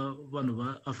twisiwa vanhu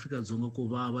va Afrika-Dzonga ku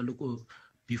vava loko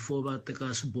before va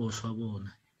teka swiboho swa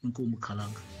vona inkomu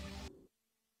Khalanga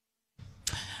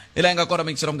ila nga kona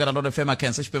mixero mgana lo FM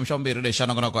Kansas xiphemu xa vumbirhi lexi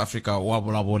xanaka ku Afrika wa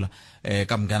vulavula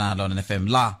ka mgana lo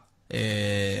FM la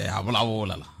ha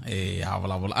vulavula la ha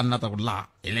vulavula a nata ku la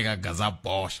ile ka Gaza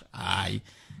Bosch hayi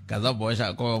Gaza Bosch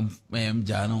ko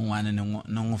mjana un'wana ni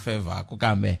n'wi favor ku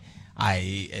kambe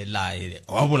ai la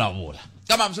wa vulavula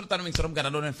kama msultani mixero mgana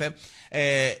lo FM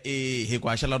hi ku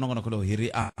haxela nongona ku lo hiri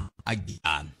a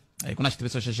Giyani kuna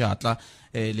xitiviso xa xihatla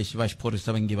lexi va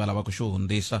xiphorisa va ngi va lava ku xi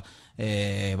hundzisa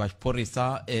va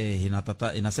xiphorisa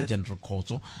hina Sergeant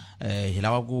Rikhotso hi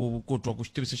lava ku twa ku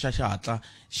xitiviso xa xihatla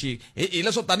hi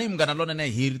leswo tanihi munghana lonene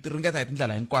hi ringeta hi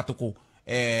tindlela hinkwato ku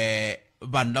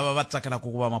vanhu lava va tsakelaka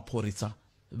ku va maphorisa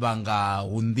va nga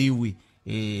hundziwi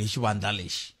hi xivandla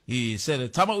lexi se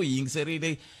tshama u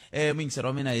yingiserile muyingiseri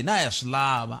wa mina hina a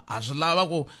swi lava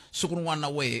ku siku rin'wana na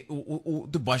wehe u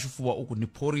ti boha xifuva u ku ni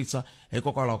phorisa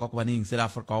hikokwalaho ka ku va ni yingiseri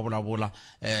Afrika Wa Vulavula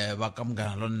va ka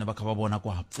munghana lonene va kha va vona ku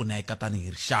ha pfuneka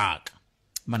tanihi rixaka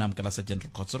mana amukela Sergeant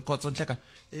Rikhotso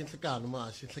inhlekani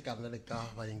maxi inhlekani na le ka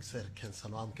vayingiseri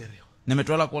Khensani wa amukeriwa ni mi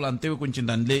twala kola ntivi ku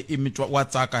ncindani leyi i mi wa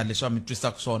tsaka leswi a mi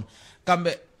twisaka swona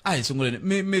kambe a hi sunguleni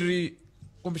mi ri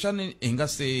kumbexani hi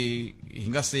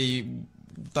nga se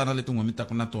tana leti n'wi mi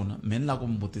taku na tona mi ni la ku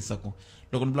mi vutisa ku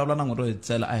loko ni vulavula na n'wi ro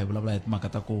hetisela a hi vulavula hi timhaka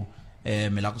ta ku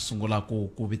mi la ku sungula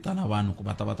ku vitana vanhu ku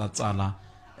va ta tsala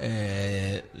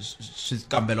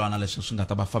swikambelwana leswi swi nga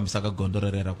ta va fambisa ka gondo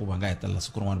rerera ku va nga hetelela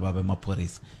siku rin'wana va ve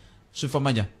maphorisa swi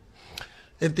famba njhani?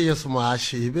 I ntiyiso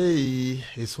Mahashi, hi ve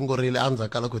hi sungurile endzhaku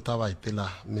ka loko hi ta va hi tila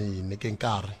mi nyike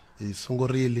nkarhi hi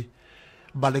sungurile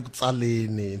va le ku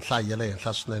tsaleni nhlayo ya le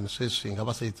henhla swinene. Sweswi hi nga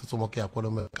va se hi tsutsuma ku ya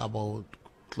kwalomu ka about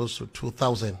close to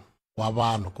 2,000 wa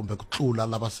vanhu kumbe ku tlula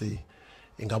lava se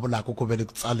hi nga vulaka ku ve le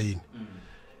ku tsaleni.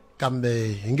 Kambe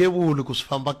hi nge vuli ku swi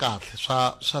famba kahle,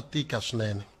 swa tika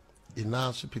swinene. Hi na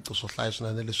swiphiqo swo hlaya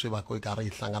swinene leswi va ku hi karhi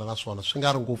hi hlangana na swona, swi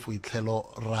nga ri ngopfu hi tlhelo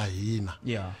ra hina.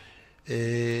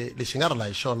 Lexi nga ri la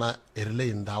hi xona hi ri le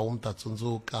hi ndhawu mi ta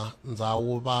tsundzuka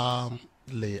ndhawu va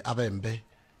le Avembe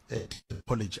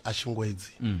college a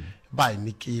Xingwedzi va hi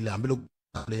nikile hambiloko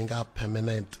leyi nga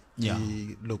permanent.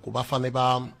 Loko va fane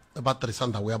va tirhisa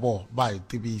ndhawu ya vona va hi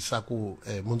tivisa ku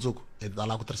mundzuku hi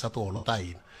lava ku tirhisa tiholo ta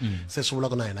hina. Se swi vula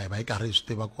ku na hina hi va hi karhi hi swi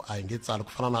tiva ku a hi nge tsali ku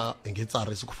fana na hi nge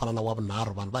tsarisi ku fana na wa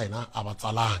vunharhu, vanhu va hina a va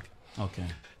tsalangi.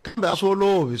 Kambe a swi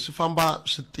olovi, swi famba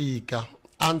swi tika.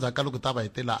 Endzhaku ka loko ta va hi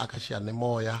tela aka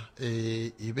xiyanimoya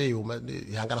hi ve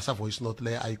hi hangalasa voice note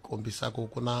leyi a yi kombisaka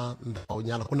ku na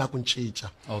ndhawunyana ku na ku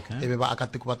cinca, ivi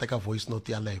vaakatiko va teka voice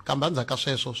note yaleyo. Kambe endzhaku ka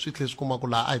sweswo swi tlhela swi kuma ku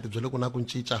laha a hi tibyele ku na ku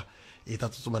cinca hi ta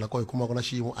tsutsumela ko hi kuma ku na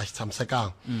xiyimo a xi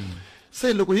tshamisekanga.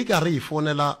 Se loko hi karhi hi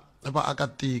fonela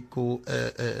vaakatiko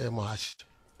Mahashi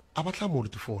a va hlamuli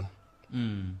tifoni,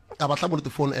 a va hlamuli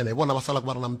tifoni ene hi vona va salaka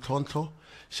va ri na mintlhontlho.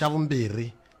 Xa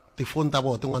vumbirhi tifoni ta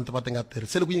vona tin'wana ti va ti nga tirhi,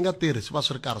 se loko yi nga tirhi swi va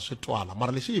swi ri karhi swi twala.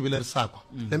 Mara lexi hi vilerisaka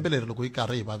lembe leri loko hi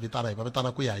karhi hi va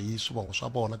vitana ku ya hi swivongo swa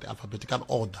vona ti-alphabetical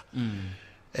order.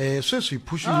 Sweswi hi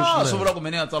phuxile swi vula ku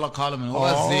meni ya tsala khale meni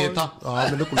wa zeta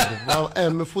mi le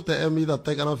kuloko mi fute mi ta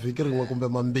teka na vhiki rin'we kumbe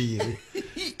mambirhi.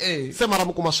 Se mara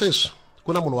mi kuma sweswi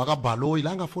ku na munhu wa ka Baloyi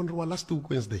la nga foneriwa last week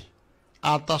Wednesday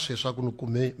a ta sweswi ku ni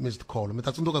kume missed call. Mi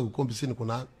ta tsundzuka ku kombisini ku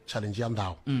na challenge ya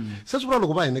ndhawu. Se swi vula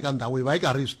loko va hi nyika ndhawu hi va hi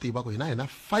karhi hi swi tiva ku hina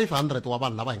 500 wa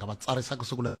vanhu lava hi nga va tsarisaka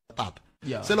siku leri tata.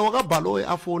 Se loko ka Baloyi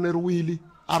a foneriwile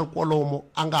a ri kwalomo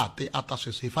a nga ti a ta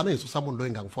sweswi hi fanele hi susa munhu loyi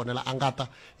hi nga n'wi fonela a nga ta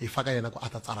hi faka yena ku a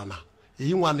ta tsala na. Hi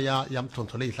yin'wana ya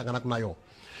mintlhontlho leyi hi hlanganaka na yona.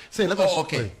 Se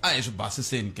okay a hi swi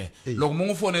basiseni ke loko mu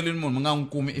n'wi fonelini munhu mi nga n'wi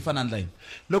kumi i fana ndla yini?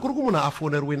 Loko ri ku munhu a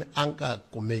foneriwini a nga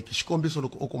kumeki, xikombiso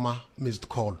loko u kuma missed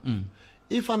call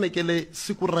i fanekele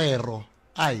siku rero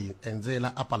a hi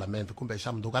endzela a palamende kumbe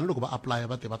xa mundzuku loko va apply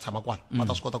va va tshama kwala va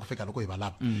ta swi kota ku fika loko hi va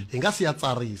lava. Hi nga si ya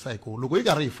tsarisa hikuva loko hi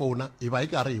karhi hi fona hi va hi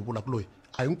karhi hi vula ku loyi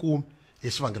a hi n'wi kumi hi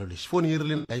xivangelo lexi, foni yi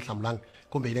rile a yi hlamulanga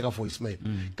kumbe hi le ka voicemail.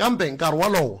 Kambe nkarhi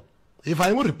walowo hi va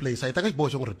hi n'wi replace, hi teka xiboho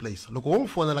xo n'wi replace. Loko wo n'wi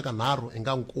fonela ka nharhu hi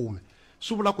nga n'wi kumi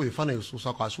swi vula ku hi fanele hi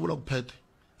susa ku a swi vula ku phete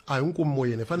a hi n'wi kumi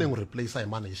moyeni, hi fanele hi n'wi replace hi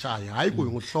mani hi xaya, hayi ku hi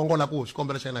n'wi hlongola ku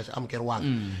xikombelo xa yena xi amukeriwanga.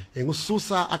 Hi n'wi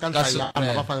susa aka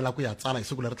nhlayo va fanela ku ya tsala hi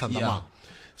siku leri tlhandlamaka.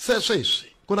 Se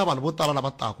sweswi ku na vanhu vo tala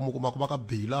lava taka mi kuma ku va ka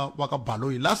Bila va ka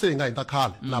Baloyi la se hi nga hindza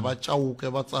khale na va Chauke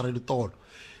va tsarile tolo.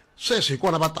 Sweswi hi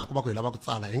kona va taka va ku hi lava ku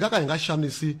tsala, hi nga ka hi nga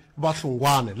xanisi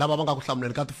vahlungwane lava va nga ku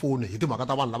hlamuleni ka tifoni hi timhaka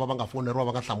ta vanhu lava va nga foneriwa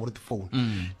va nga hlamuli tifoni.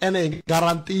 Ene hi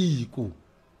garantiyi ku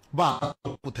va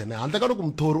kuthene handle ka loko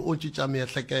muthori o cinca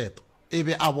miehleketo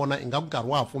ivi a vona i nga ku nkarhi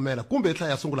wa ha pfumela kumbe hi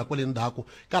tlhela ya sungula kwale ndzhaku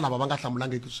ka lava va nga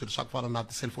hlamulangiki swilo swa ku fana na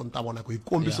ti-cellphone ta vona ku hi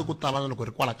kombise ku tala loko hi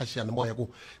ri kwala ka xiyanimoya ku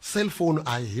cellphone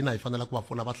a hi hina hi fanela ku va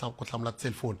pfuna ku hlamula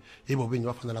ti-cellphone, hi vo vinyi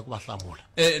va fanela ku va hlamula.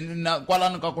 Na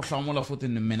kwalani ka ku hlamula futhi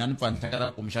mina ni pfa ni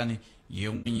hleketa kumbexani hi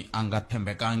n'winyi a nga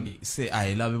tshembekangi, se a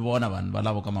hi lavi vona vanhu va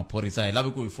lavo ka maphorisa, hi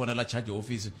lavi ku hi fonela charge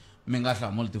office mi nga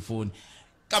hlamuli tifoni.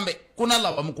 Kambe ku na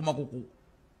lava mi kumaku ku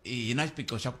hi na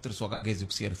xiphiqo xa ku tirhisiwa ka gezi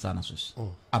ku siyerisana sweswi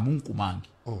a mu n'wi kumangi,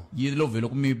 yi lo vhele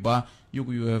ku mi ba you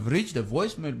have reached the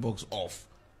voicemail box off.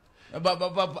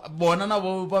 Bona na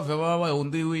vo va vhe va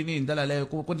hundziwini hi ndlela leyo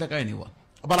ku endleka yini wa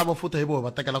va lava futhi hi voho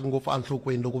va tekelaku ngopfu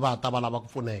enhlokweni loko va ta va lava ku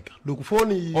pfuneka. Loko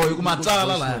foni hi kuma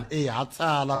tsala la ha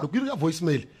tsala loko yi ri ka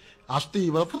voicemail ha swi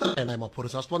tiva futhi hina hi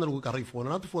maphorisa ha swi vona loko hi karhi hi fona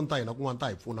na tifoni ta hina kun'wana ta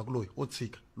hi pfuna ku loyi o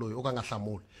tshika loyi o ka nga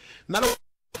hlamuli. Na loko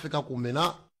fika ku mina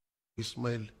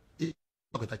voicemail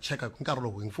hi ta cheka hi nkarhi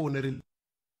lowu hi ngi fonerile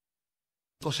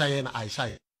to xa yena a hi xa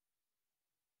yena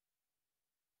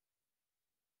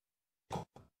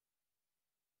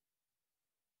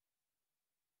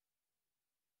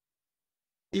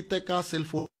i teka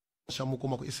cellphone xa mu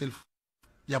kuma ku i cellphone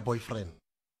ya boyfriend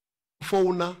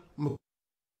fona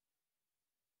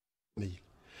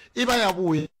i va ya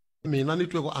vuya mina ni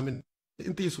twe ku amen i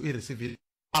ntiyiso i receive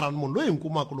mara munhu loyi hi n'wi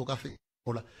kumaka loko a fika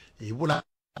hi vula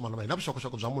mana hi na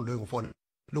vuxokoxoko bya munhu loyi hi n'wi fonela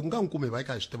loko nga n'wi kumi hi va hi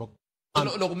kha hi swi tiva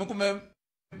loko mi kume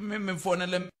mi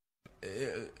fonele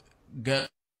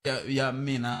ya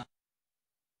mina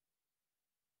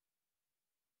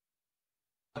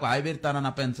hayi ve ri tana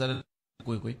na pensele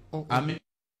kwihi ami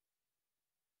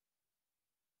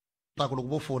ta ku loko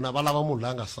vo fona va lava munhu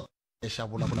la nga sa xa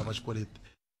vulavula va xikweleti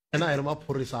ena hi ri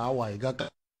maphorisa hawa hi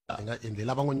nga endli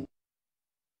lava n'wi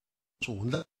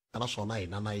swihundla na swona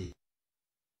hina na yini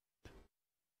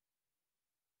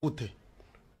uthe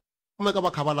kumeka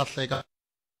va kha va lahleka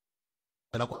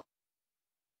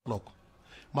loko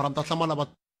mara mi ta hlamala va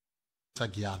sa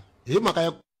Giyani hi mhaka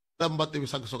ya va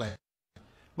tivisa kusuka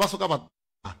va suka va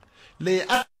leyi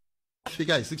a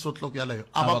fika hi 6 o'clock yaleyo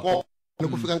a va kona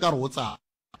ku fika nkarhi wo tsaka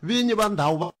vinyi va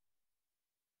ndhawu va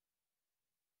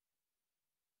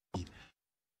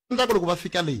ndzaku loko va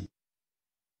fika leyi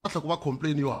va tlhela ku va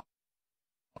complain yo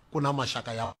ku na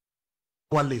maxaka ya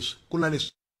wa leswi ku na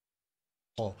leswi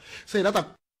se hi lata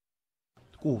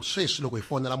ku sweswi loko hi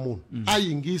fonela munhu a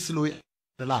yingisi loyi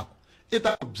lelaka i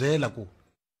ta byela ku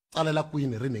tsalela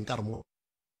kwini ri ni nkarhi mo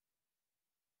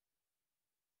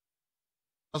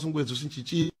a sungwetsi swi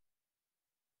cincile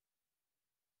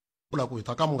vula ku hi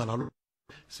ta ka munghana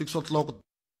 6 o'clock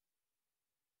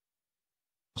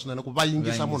swinene ku va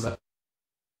yingisa munhu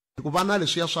ku va na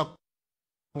leswiya swa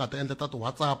nga ta endla ta ti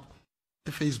WhatsApp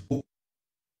ti Facebook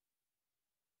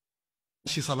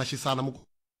xisana mu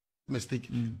mistake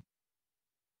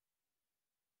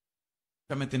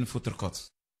kameteni futurkots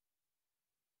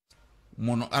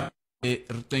munhu a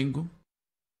riqingho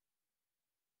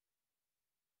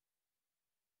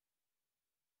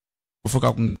ku fika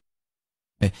ku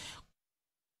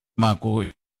mako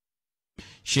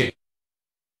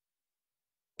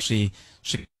swi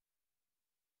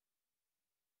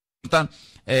tan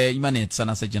imane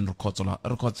tsana sa gen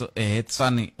rikotso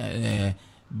tsani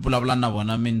vulavula na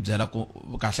vona mi byela ku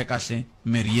kahle kahle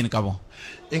mirhi yini ka vona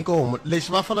inkomo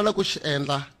lexi va fanele ku xi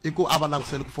endla i ku a va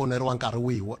langutiseli ku foneriwa nkarhi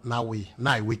wihi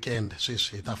na hi weekend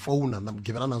sweswi hi ta fona na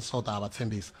givela na nsota a va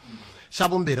tshembisa xa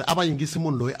vumbirhi a va yingisi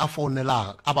munhu loyi a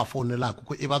va fonelaka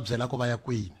ku i va byela ku va ya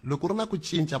kwini loko ri na ku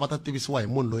cinca va ta tivisiwa hi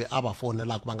munhu loyi a va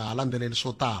fonelaka va nga ha landzeleli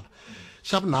swo tala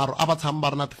xa vunharhu a va tshama va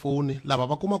ri na tifoni lava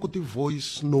va kumaka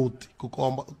ti-voice note ku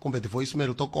komba kumbe ti-voice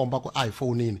mail to komba ku a hi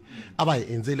fonini a va hi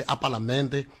endzeli a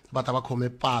palamende va ta va khome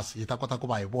pasi hi ta kota ku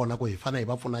va hi vona ku hi fanele hi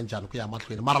va pfuna njhani ku ya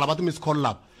mahlweni mara lava ti-miss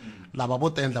call lava vo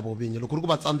tendla vovinyi loko ri ku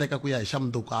va tsandzeka ku ya hi xa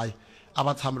mundzuku hayi a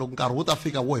va tshami loko nkarhi wu ta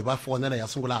fika wo hi va fonela hi ya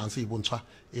sungula hansi hi vuntshwa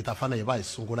hi ta fanele hi va hi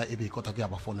sungula ivi hi kota ku ya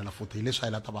va fonela futhi hi leswi a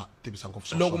yi la ta va tivisa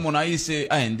ngopfu loko munhu a yise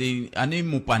a hende a ni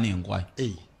mupani hinkwayo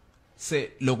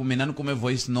se loko mina ni kume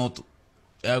voice note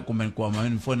kumbe ni kuma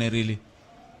ni fonerile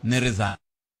ni resign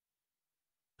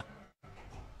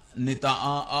ni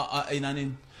ta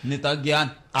inani ni ta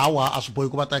Giyani awa a swi bohi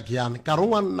ku va ta Giyani nkarhi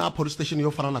wun'wana na police station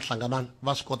yo fana na Hlanganani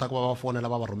va swi kota ku va va fonela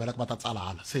va va rhumela ku va ta tsala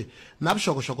hala se na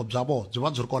vuxokoxoko bya vona byi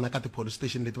va byi ri kona ka ti-police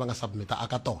station leti va nga submita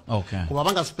aka tona ku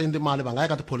va nga spendi mali va nga ya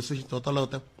ka ti-police station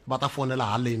totolote va ta fonela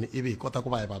haleni ivi hi kota ku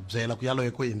va hi va byela ku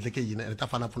yaloye ku endleke yini ene ta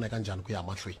fana pfuneka njhani ku ya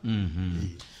mahlweni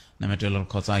na metelo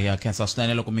khotsa ya khensa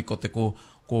swinene loko mi kote ku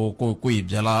hi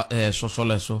byela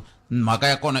swoswoleswo mhaka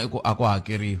ya kona i ku a ku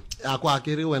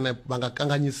hakeriwi ene va nga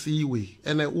kanganyisiwi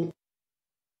ene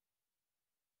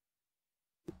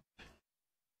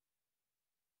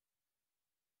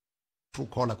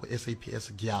caller ku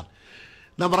SAPS Giyani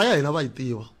nambara ya hina va yi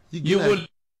tiva yi vule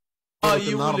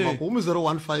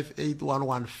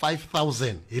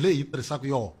 0158115000 hi leyi hi tirhisaka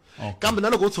yona kambe na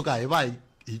loko u tshuka hi va hi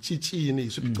cincini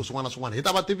hi swiphiqo swin'wana na swin'wana hi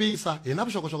ta va tivisa hi na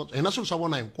vuxokoxoko hi na swilo swa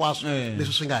vona hinkwaswo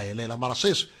leswi swi nga helela mara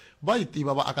sweswi va yi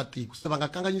tiva vaakatiko se va nga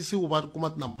kanganyisiwi va kuma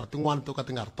tinambara tin'wana to ka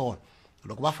ti nga ri tona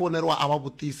loko va foneriwa a va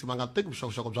vutisi va nga teki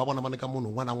vuxokoxoko bya vona va nyika munhu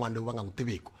un'wana na un'wana loyi va nga n'wi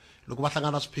tiviki loko va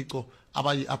hlangana na swiphiqo a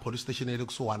va yi a police station ya le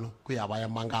kusuhani ku ya va ya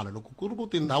mangana loko ku ri ku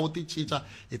tindhawu ti cinca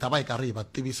hi ta va hi karhi hi va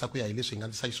tivisa ku ya hi leswi hi nga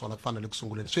ndlisa xiswona ku fanele ku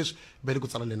sunguleni sweswi ve le ku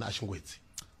tsalaleni a xingwetsi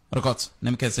records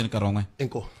ni mi khenseni nkarhi wun'we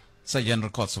Sergeant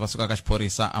Records va suka ka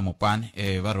xiphorisa a Mopani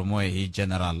va rhumiwe hi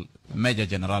Major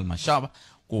General Mashava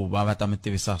ku va ta mi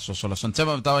tivisa swoswoleswo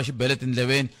ntshemba mi ta va xibele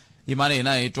tindleveni yimani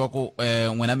hina hi twa ku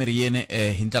n'wina mi ri yini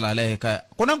hi ndlela yaleyo kaya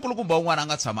ku na nkulukumba wun'wana a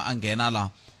nga tshama a nghena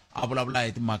laha a vulavula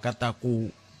hi timhaka ta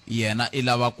ku yena i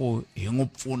lava ku hi n'wi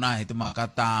pfuna hi timhaka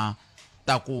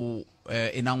ta ku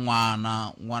i na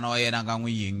n'wana wa yena a nga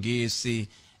n'wi yingisi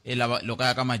i lava loko a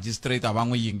ya ka magistrate a va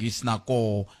n'wi yingisi na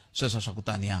koho sweswo swa ku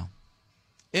taniya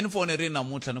i ni fonerini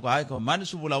namuntlha ni ku hayi mani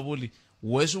swi vulavuli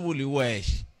we swi vuli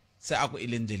wexe se a ku i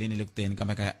le ndleleni le ku teni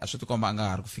kambe a swi tikomba a nga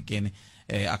ha ri ku fikeni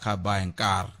a kha ba hi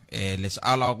nkarhi leswi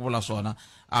a lava ku vula swona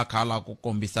a kha a lava ku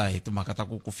kombisa hi timhaka ta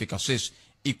ku fika sweswi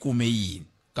i kume yini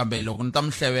kambe loko ni ta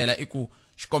mi hlevela i ku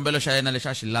xikombelo xa yena lexi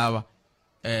a xi lava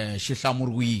xi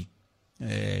hlamuriwini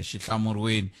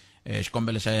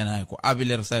xikombelo xa yena hi ku a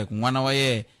vilerisa hi ku n'wana wa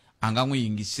yena a nga n'wi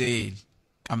yingiseli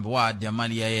kambe wa dya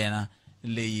mali ya yena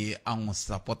leyi a n'wi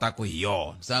sapotaka hi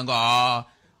yona se a nga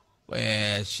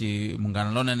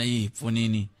munghana lonene yi hi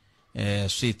pfunini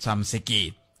swi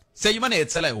tshamisekile se yima ni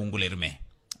hetsela hi hungu leri me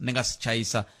ni nga si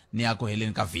chayisa ni ya ku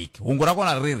heleni ka vhiki hungu ra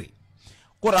kona riri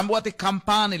ku rhambiwa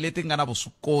tikhampani leti nga na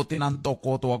vuswikoti na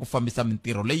ntokoto wa ku fambisa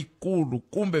mintirho leyikulu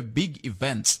kumbe big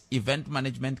events event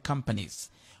management companies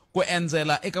ku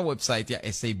endzela eka website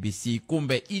ya SABC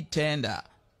kumbe e-tender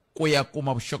ku ya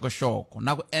kuma vuxokoxoko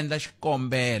na ku endla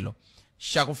xikombelo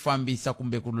xa ku fambisa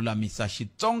kumbe ku lulamisa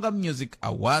Xitsonga Music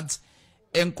Awards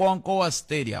eNkowankowa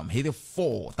Stadium hi the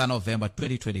 4th of November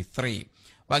 2023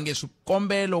 vange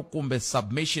swikombelo kumbe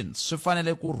submissions swi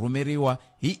fanele ku rhumeriwa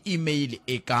hi email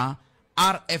eka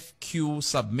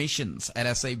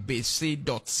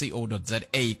rfqsubmissions@sabc.co.za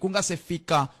ku nga se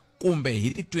fika kumbe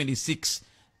hi ti 26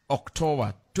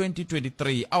 October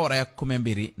 2023 awara ya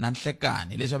 12 na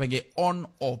nhlekani leswi va nge on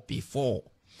or before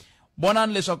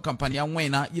bonani leswaku khampani ya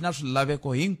n'wina yi na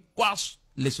swilaveko hinkwaswo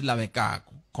leswi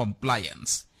lavekaka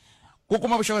compliance ku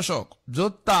kuma vuxokoxoko byo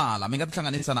tala mi nga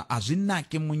tihlanganisa na a swi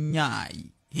naki munyayi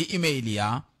hi email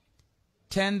ya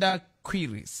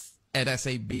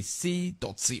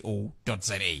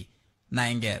tenderqueries@sabc.co.za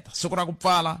na ingeta siku ra ku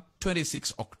pfala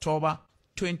 26 October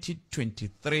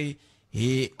 2023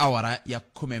 hi awara ya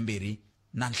 12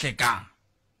 na nhlekani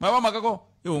ma va makako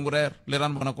i hungu rero leri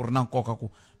ni vona ku ri na nkoka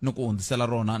ku ni ku hundzisela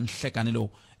rona nhlekani lowu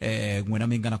n'wina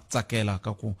mi nga na ku tsakela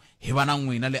ka ku hi va na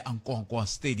n'wina le Nkowankowa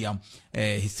Stadium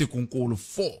hi sikunkulu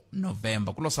 4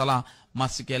 November ku lo sala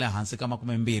masiku ya le hansi ka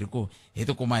 20 ku hi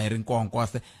tikuma hi ri Nkowankowa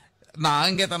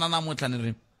na ngeta na namuntlha ni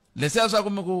ri leswiya swa ku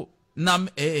mi ku na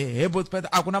hebotpet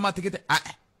a ku na matikiti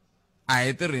a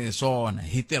hi tirhi swona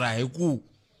hi tirha hi ku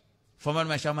famba ni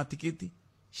ma xava matikiti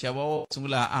xava wo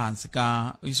sungula hansi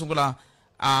ka yi sungula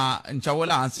nxavo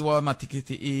le hansi wa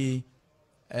matikiti i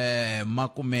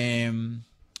makume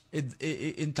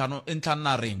ntlhanu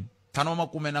na rin'we ntlhanu wa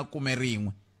makume na kume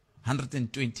rin'we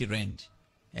 120 rand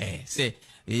se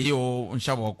hi yo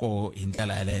nxavo wa koho hi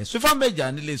ndlela yaleyo swi fambe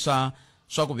njhani leswa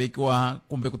swa ku vekiwa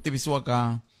kumbe ku tivisiwa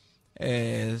ka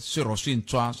swirho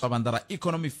swintshwa swa vandla ra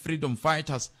Economy Freedom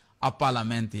Fighters a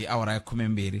parliament hi awara ya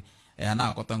 12 na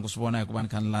ha kotanga ku swi vona hikuva ni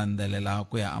kha ni landzelela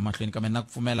ku ya amahlweni kambe na ku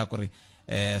pfumela ku ri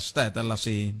swi ta hetelela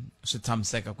swi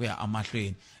tshamiseka ku ya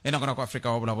amahlweni nakona ku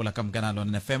Afrika Wa Vulavula ka Munghana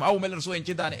Lonene FM a humelerisiwe hi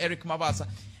ncindani Eric Mabasa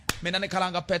mina ni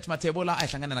khalanga Pat Mathebula a hi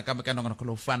hlangane nakambe ka nongonoko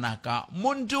lowu fanaka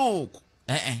munduku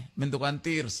minduku a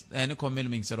ntirhisi ni khomile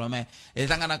mingiseri wa mehe hi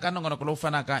hlangana ka nongonoko lowu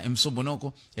fanaka hi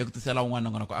Musumbunuku hi ku tisela wun'wana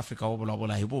nongonoko Afrika Wa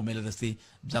Vulavula hi vuhumelerisi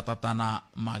bya tatana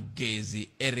Magezi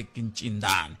Eric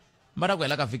Ncindani mbara ku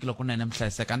hela ka vhiki lokunene mi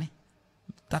hlayisekani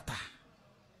tata